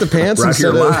just take the pants right here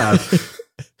instead of? live.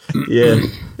 yeah.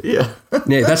 Yeah.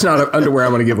 Yeah, that's not underwear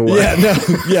I'm going to give away. Yeah, no,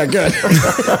 yeah, good.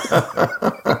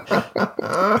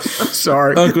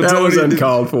 Sorry, Uncle that was Tony,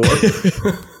 uncalled for.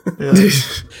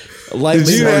 Did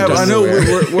you have? I know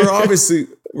we're obviously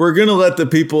we're gonna let the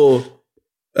people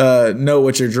know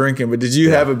what you're drinking, but did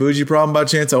you have a bougie problem by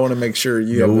chance? I want to make sure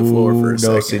you have the floor for a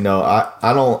second.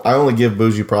 I don't. I only give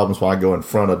bougie problems when I go in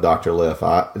front of Dr. Liff.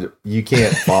 You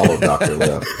can't follow Dr.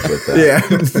 Liff with that. Yeah,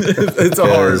 it's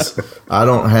hard. Because I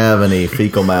don't have any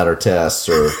fecal matter tests,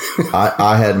 or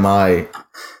I had my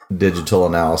digital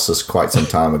analysis quite some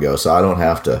time ago, so I don't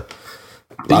have to.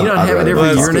 Do you not I'd have it rather every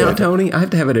not year do now, it. Tony? I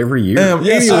have to have it every year. Anyway,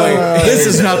 this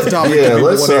is not the topic Yeah, that people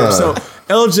let's, want to hear. So,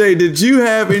 LJ, did you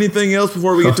have anything else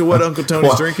before we get to what Uncle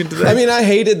Tony's drinking today? I mean, I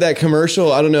hated that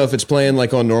commercial. I don't know if it's playing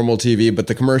like on normal TV, but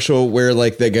the commercial where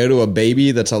like they go to a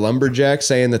baby that's a lumberjack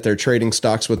saying that they're trading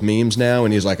stocks with memes now,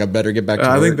 and he's like, "I better get back to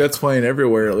work." I think that's playing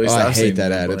everywhere. At least I I've hate seen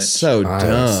that it a ad. bunch. It's so I haven't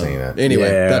dumb. seen it. Anyway,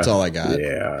 Yeah. that's all I got.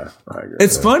 Yeah, I agree.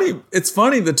 It's funny. It's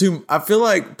funny. The two. I feel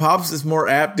like Pops is more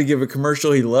apt to give a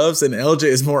commercial he loves, and LJ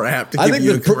is more apt to I give think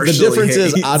you a the commercial. difference he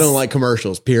is hates. I don't like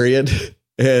commercials, period.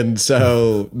 And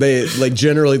so they like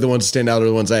generally the ones that stand out are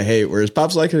the ones I hate, whereas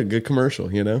Pop's like a good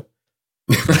commercial, you know?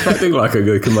 I do like a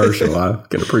good commercial. I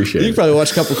can appreciate You it. can probably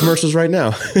watch a couple commercials right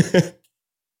now.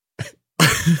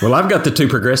 Well, I've got the two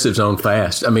progressives on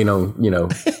fast. I mean, on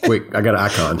quick. I got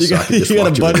icons. You got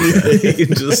a button. You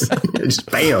can just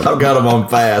bam. I've got him on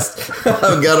fast.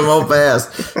 I've got him on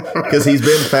fast because he's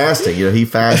been fasting. He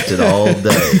fasted all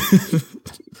day.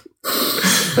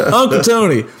 Uncle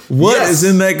Tony, what is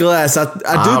in that glass? I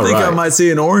do think I might see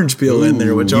an orange peel in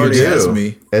there, which already has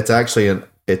me. It's actually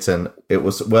it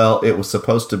was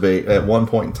supposed to be at one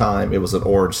point in time. It was an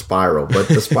orange Spiral, but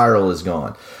the Spiral is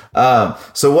gone.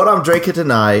 So what I'm drinking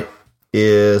tonight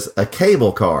is a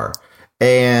cable car,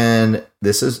 and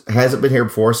this hasn't been here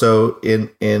before. So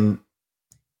in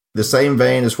the same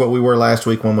vein as what we were last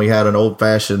week when we had an old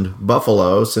fashioned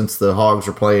Buffalo, since the Hogs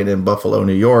are playing in Buffalo,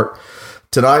 New York.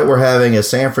 Tonight we're having a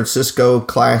San Francisco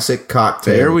classic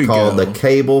cocktail called the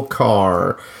Cable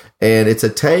Car. And it's a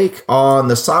take on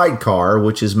the sidecar,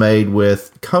 which is made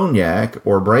with cognac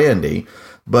or brandy.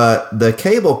 But the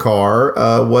Cable Car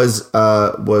was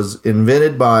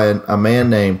invented by a man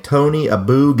named Tony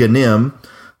Abu Ghanim,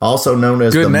 also known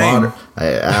as modern.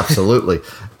 Absolutely.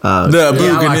 The Abu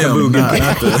Ghanim.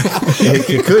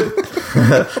 It could.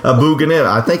 Abu Ghanim.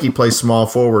 I think he plays small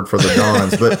forward for the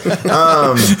Dons. But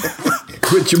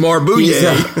Quit your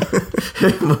Marbouillet.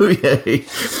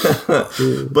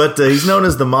 But he's known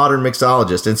as the modern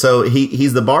mixologist. And so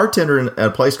he's the bartender in a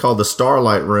place called the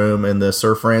Starlight Room in the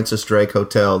Sir Francis Drake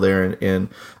Hotel there in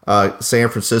San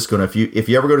Francisco. And if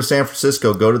you ever go to San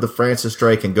Francisco, go to the Francis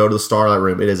Drake and go to the Starlight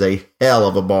Room. It is a hell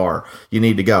of a bar. You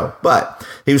need to go. But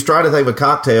he was trying to think of a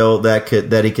cocktail that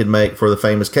he could make for the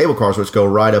famous cable cars, which go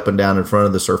right up and down in front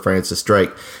of the Sir Francis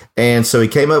Drake. And so he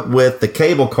came up with the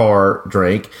Cable Car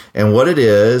drink. And what it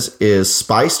is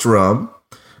spiced rum,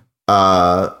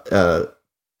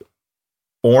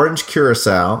 orange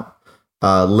curacao,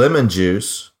 lemon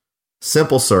juice,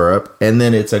 simple syrup, and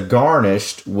then it's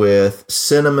garnished with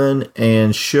cinnamon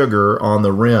and sugar on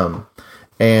the rim.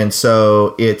 And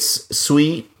so it's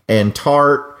sweet and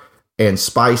tart and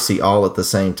spicy all at the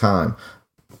same time.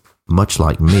 Much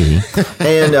like me.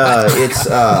 And it's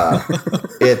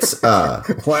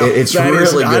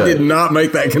really good. I did not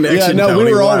make that connection. Yeah, no, Tony.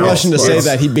 We were all rushing to say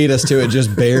that. He beat us to it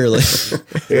just barely.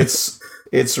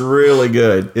 It's really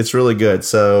good. It's really good.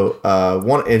 So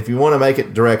if you want to make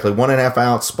it directly, 1.5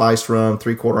 ounce spiced rum,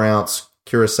 3/4 ounce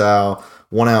curacao,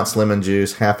 1 ounce lemon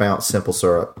juice, 1/2 ounce simple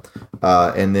syrup,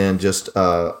 and then just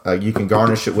you can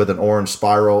garnish it with an orange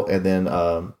Spiral and then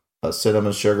a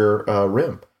cinnamon sugar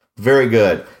rim. Very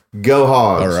good. Go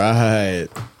Hogs. All right.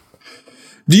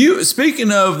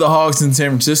 Speaking of the Hogs in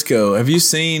San Francisco, have you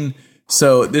seen,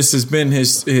 so this has been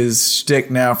his shtick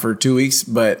now for 2 weeks,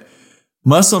 but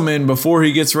Musselman, before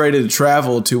he gets ready to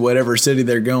travel to whatever city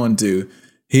they're going to,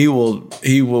 he will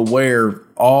wear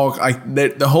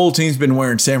the whole team's been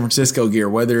wearing San Francisco gear,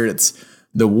 whether it's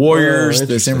the Warriors,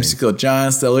 the San Francisco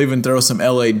Giants, they'll even throw some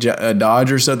LA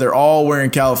Dodgers stuff. They're all wearing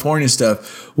California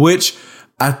stuff, which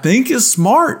I think is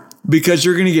smart. Because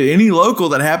you're going to get any local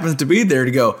that happens to be there to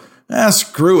go,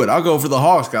 screw it. I'll go for the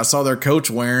Hawks. I saw their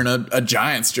coach wearing a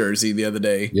Giants jersey the other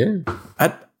day. Yeah.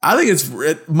 I think it's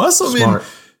Musselman. Smart.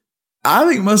 I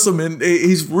think Musselman,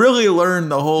 he's really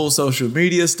learned the whole social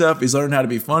media stuff. He's learned how to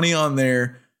be funny on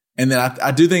there. And then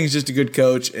I do think he's just a good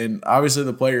coach. And obviously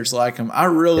the players like him. I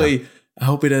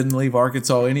hope he doesn't leave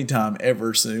Arkansas anytime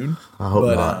ever soon. I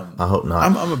hope not. I hope not.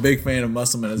 I'm a big fan of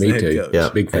Musselman as the head coach. Yeah,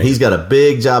 big fan. He's got a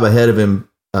big job ahead of him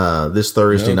this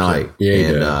Thursday night.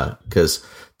 Yeah, because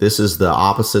this is the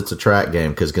opposites attract game.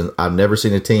 Because I've never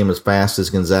seen a team as fast as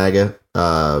Gonzaga.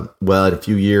 In a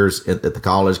few years at the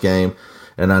college game,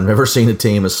 and I've never seen a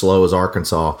team as slow as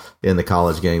Arkansas in the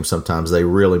college game. Sometimes they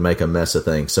really make a mess of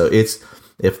things. So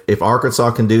if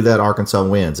Arkansas can do that, Arkansas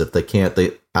wins. If they can't,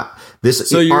 you're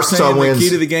Arkansas saying wins. The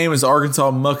key to the game is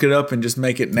Arkansas muck it up and just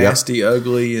make it nasty,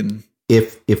 ugly, and.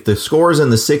 If the score is in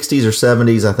the 60s or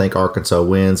 70s, I think Arkansas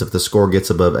wins. If the score gets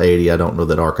above 80, I don't know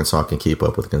that Arkansas can keep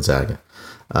up with Gonzaga.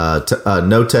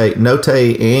 Note,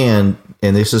 and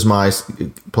this is my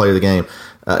play of the game.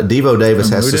 Devo Davis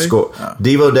has to score.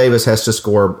 Devo Davis has to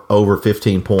score over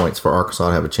 15 points for Arkansas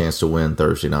to have a chance to win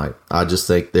Thursday night. I just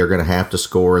think they're going to have to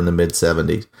score in the mid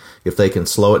 70s if they can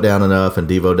slow it down enough. And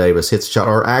Devo Davis hits a shot,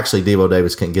 or actually Devo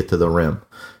Davis can get to the rim.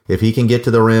 If he can get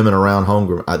to the rim and around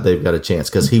Holmgren, they've got a chance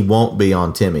because he won't be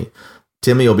on Timmy.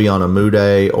 Timmy will be on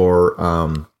Amude or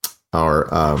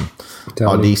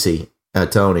DC,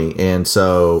 Tony. And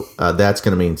so that's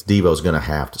going to mean Devo's going to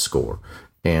have to score.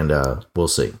 And we'll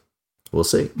see. We'll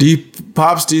see. Do you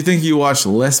think you watch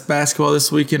less basketball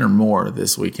this weekend or more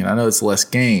this weekend? I know it's less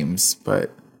games,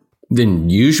 but than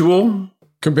usual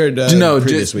compared to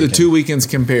just the 2 weekends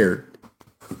compared.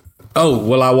 Oh,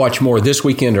 will I watch more this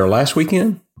weekend or last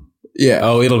weekend? Yeah.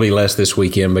 Oh, it'll be less this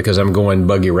weekend because I'm going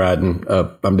buggy riding.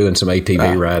 I'm doing some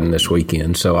ATV riding this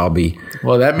weekend, so I'll be.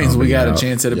 Well, that means we got out. a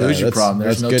chance at a bougie problem.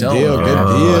 There's that's no good telling. deal, good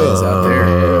deal. Out there.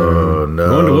 Oh no!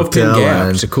 Going to Wolfton telling.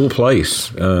 Gap. It's a cool place.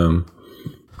 Going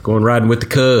riding with the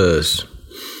cuz.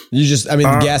 You just, I mean,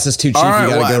 the gas is too cheap. all right, You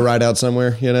got to well, go ride out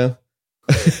somewhere, you know?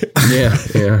 Yeah.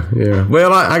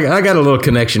 Well, I got a little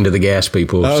connection to the gas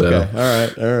people. Okay.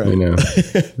 So, All right. you know.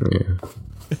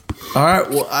 All right.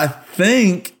 Well, I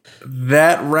think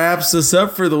that wraps us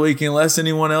up for the week. Unless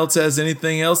anyone else has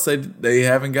anything else they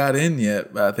haven't got in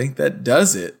yet, but I think that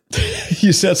does it.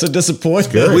 You sound so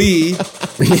disappointed. We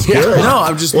no,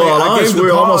 I'm just Well, I gave honestly, the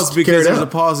we're pause almost because carried there's a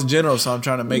out. pause in general, so I'm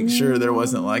trying to make sure there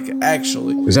wasn't like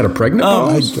actually. Is that a pregnant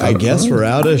pause? I guess we're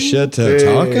out of shit to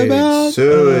talk about.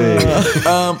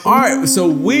 All right, so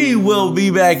we will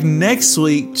be back next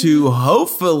week to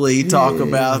hopefully talk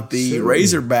about the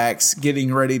Razorbacks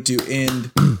getting ready to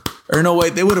end. Or no,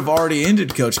 wait, they would have already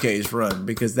ended Coach K's run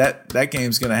because that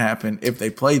game's going to happen if they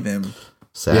play them.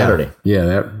 Saturday. Yeah,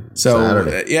 that. So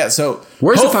Saturday. So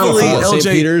Where's the Final hopefully Four?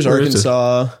 St. Peter's, where is it?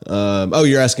 Arkansas.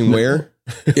 You're asking where?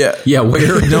 Yeah,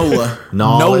 where? NOLA.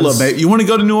 NOLA, baby. You want to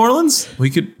go to New Orleans? We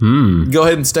could go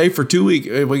ahead and stay for 2 weeks.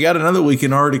 We got another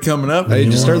weekend already coming up. Hey,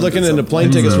 just start looking into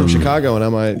plane tickets from Chicago, and I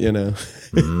might, you know.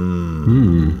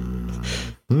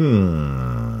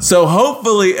 So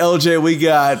hopefully, LJ, we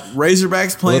got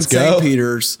Razorbacks playing Let's go. St.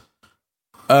 Peter's.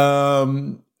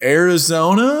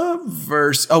 Arizona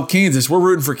versus Kansas. We're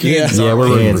rooting for Kansas. Yeah, we're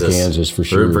rooting for Kansas. Kansas for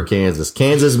sure. Rooting for Kansas.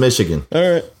 Kansas, Michigan. All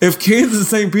right. If Kansas and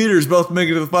St. Peter's both make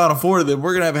it to the Final Four, then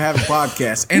we're gonna have a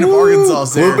podcast. And if Arkansas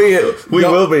is there, We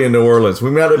will be in New Orleans. We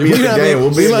might not be at the game.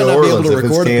 We'll be in might New not Orleans be able to if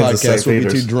it's record a Kansas, podcast. St. We'll be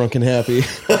Peter's. too drunk and happy.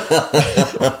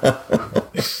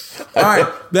 all right,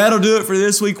 that'll do it for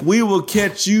this week. We will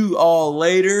catch you all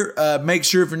later. Make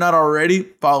sure if you're not already,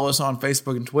 follow us on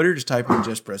Facebook and Twitter. Just type in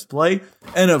Just Press Play.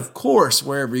 And of course,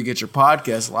 wherever you get your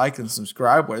podcast, like and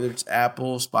subscribe, whether it's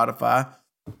Apple, Spotify.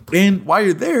 And while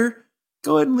you're there,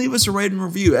 go ahead and leave us a rating and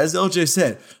review. As LJ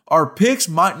said, our picks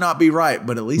might not be right,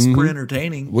 but at least we're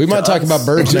entertaining. We might to talk us. about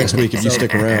birds next week if you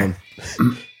stick around.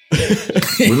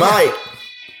 We might.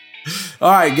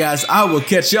 All right, guys, I will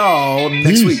catch y'all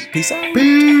next week. Peace out.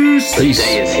 Peace. Day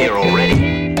is here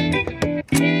already.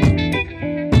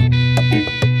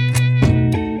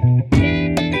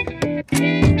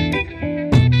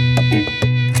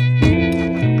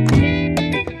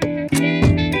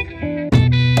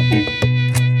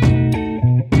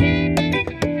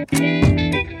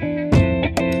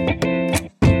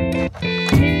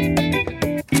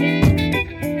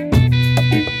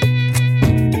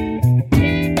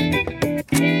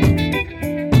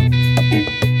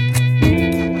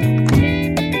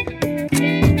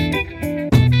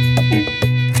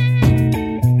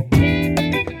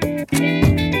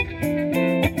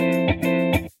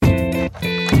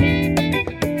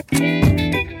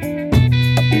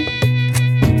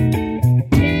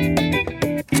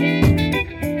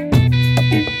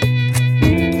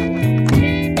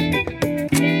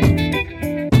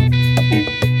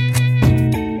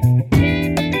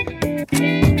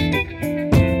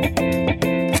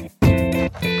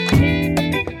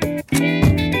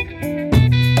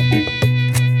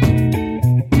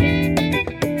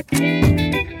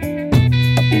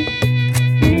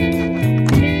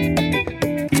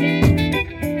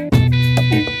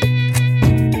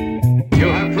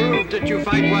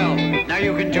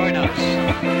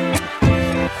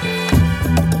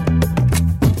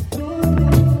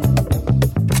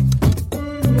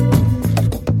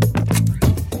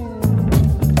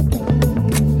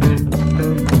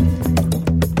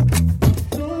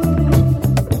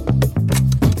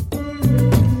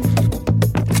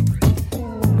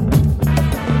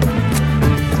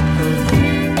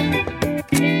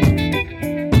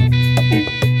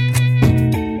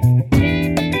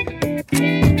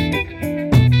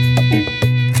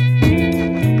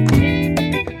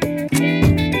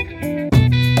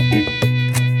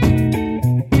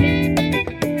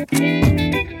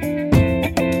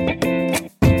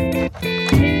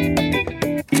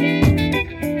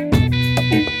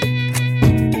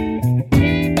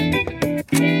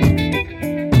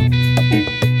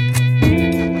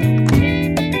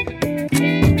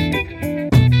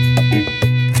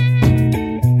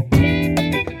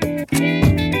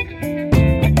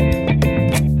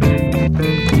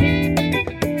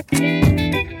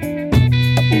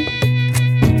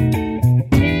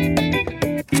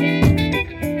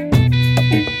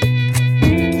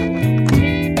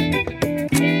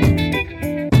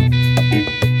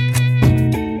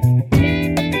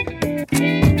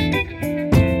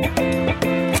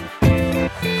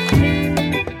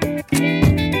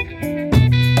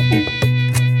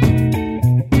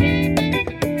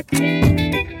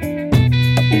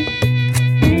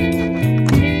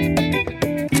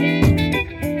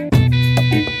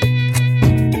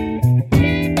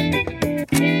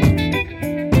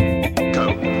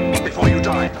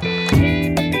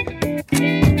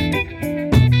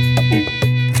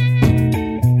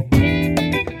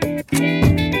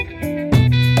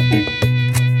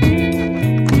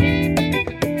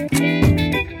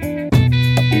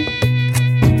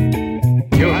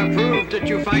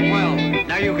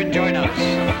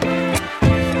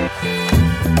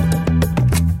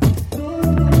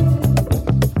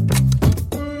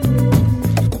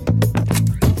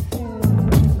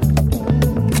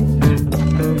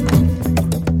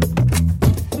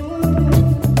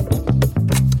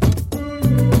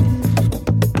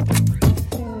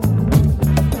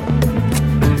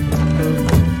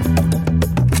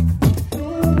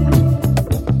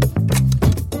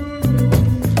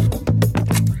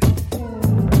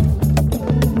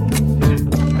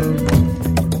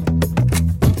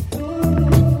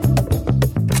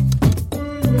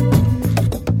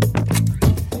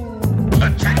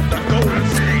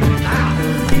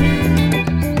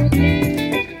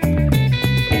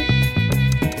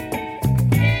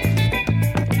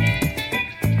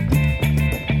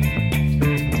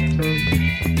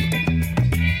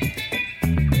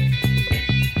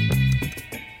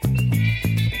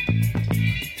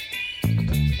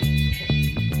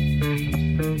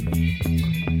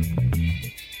 Bye.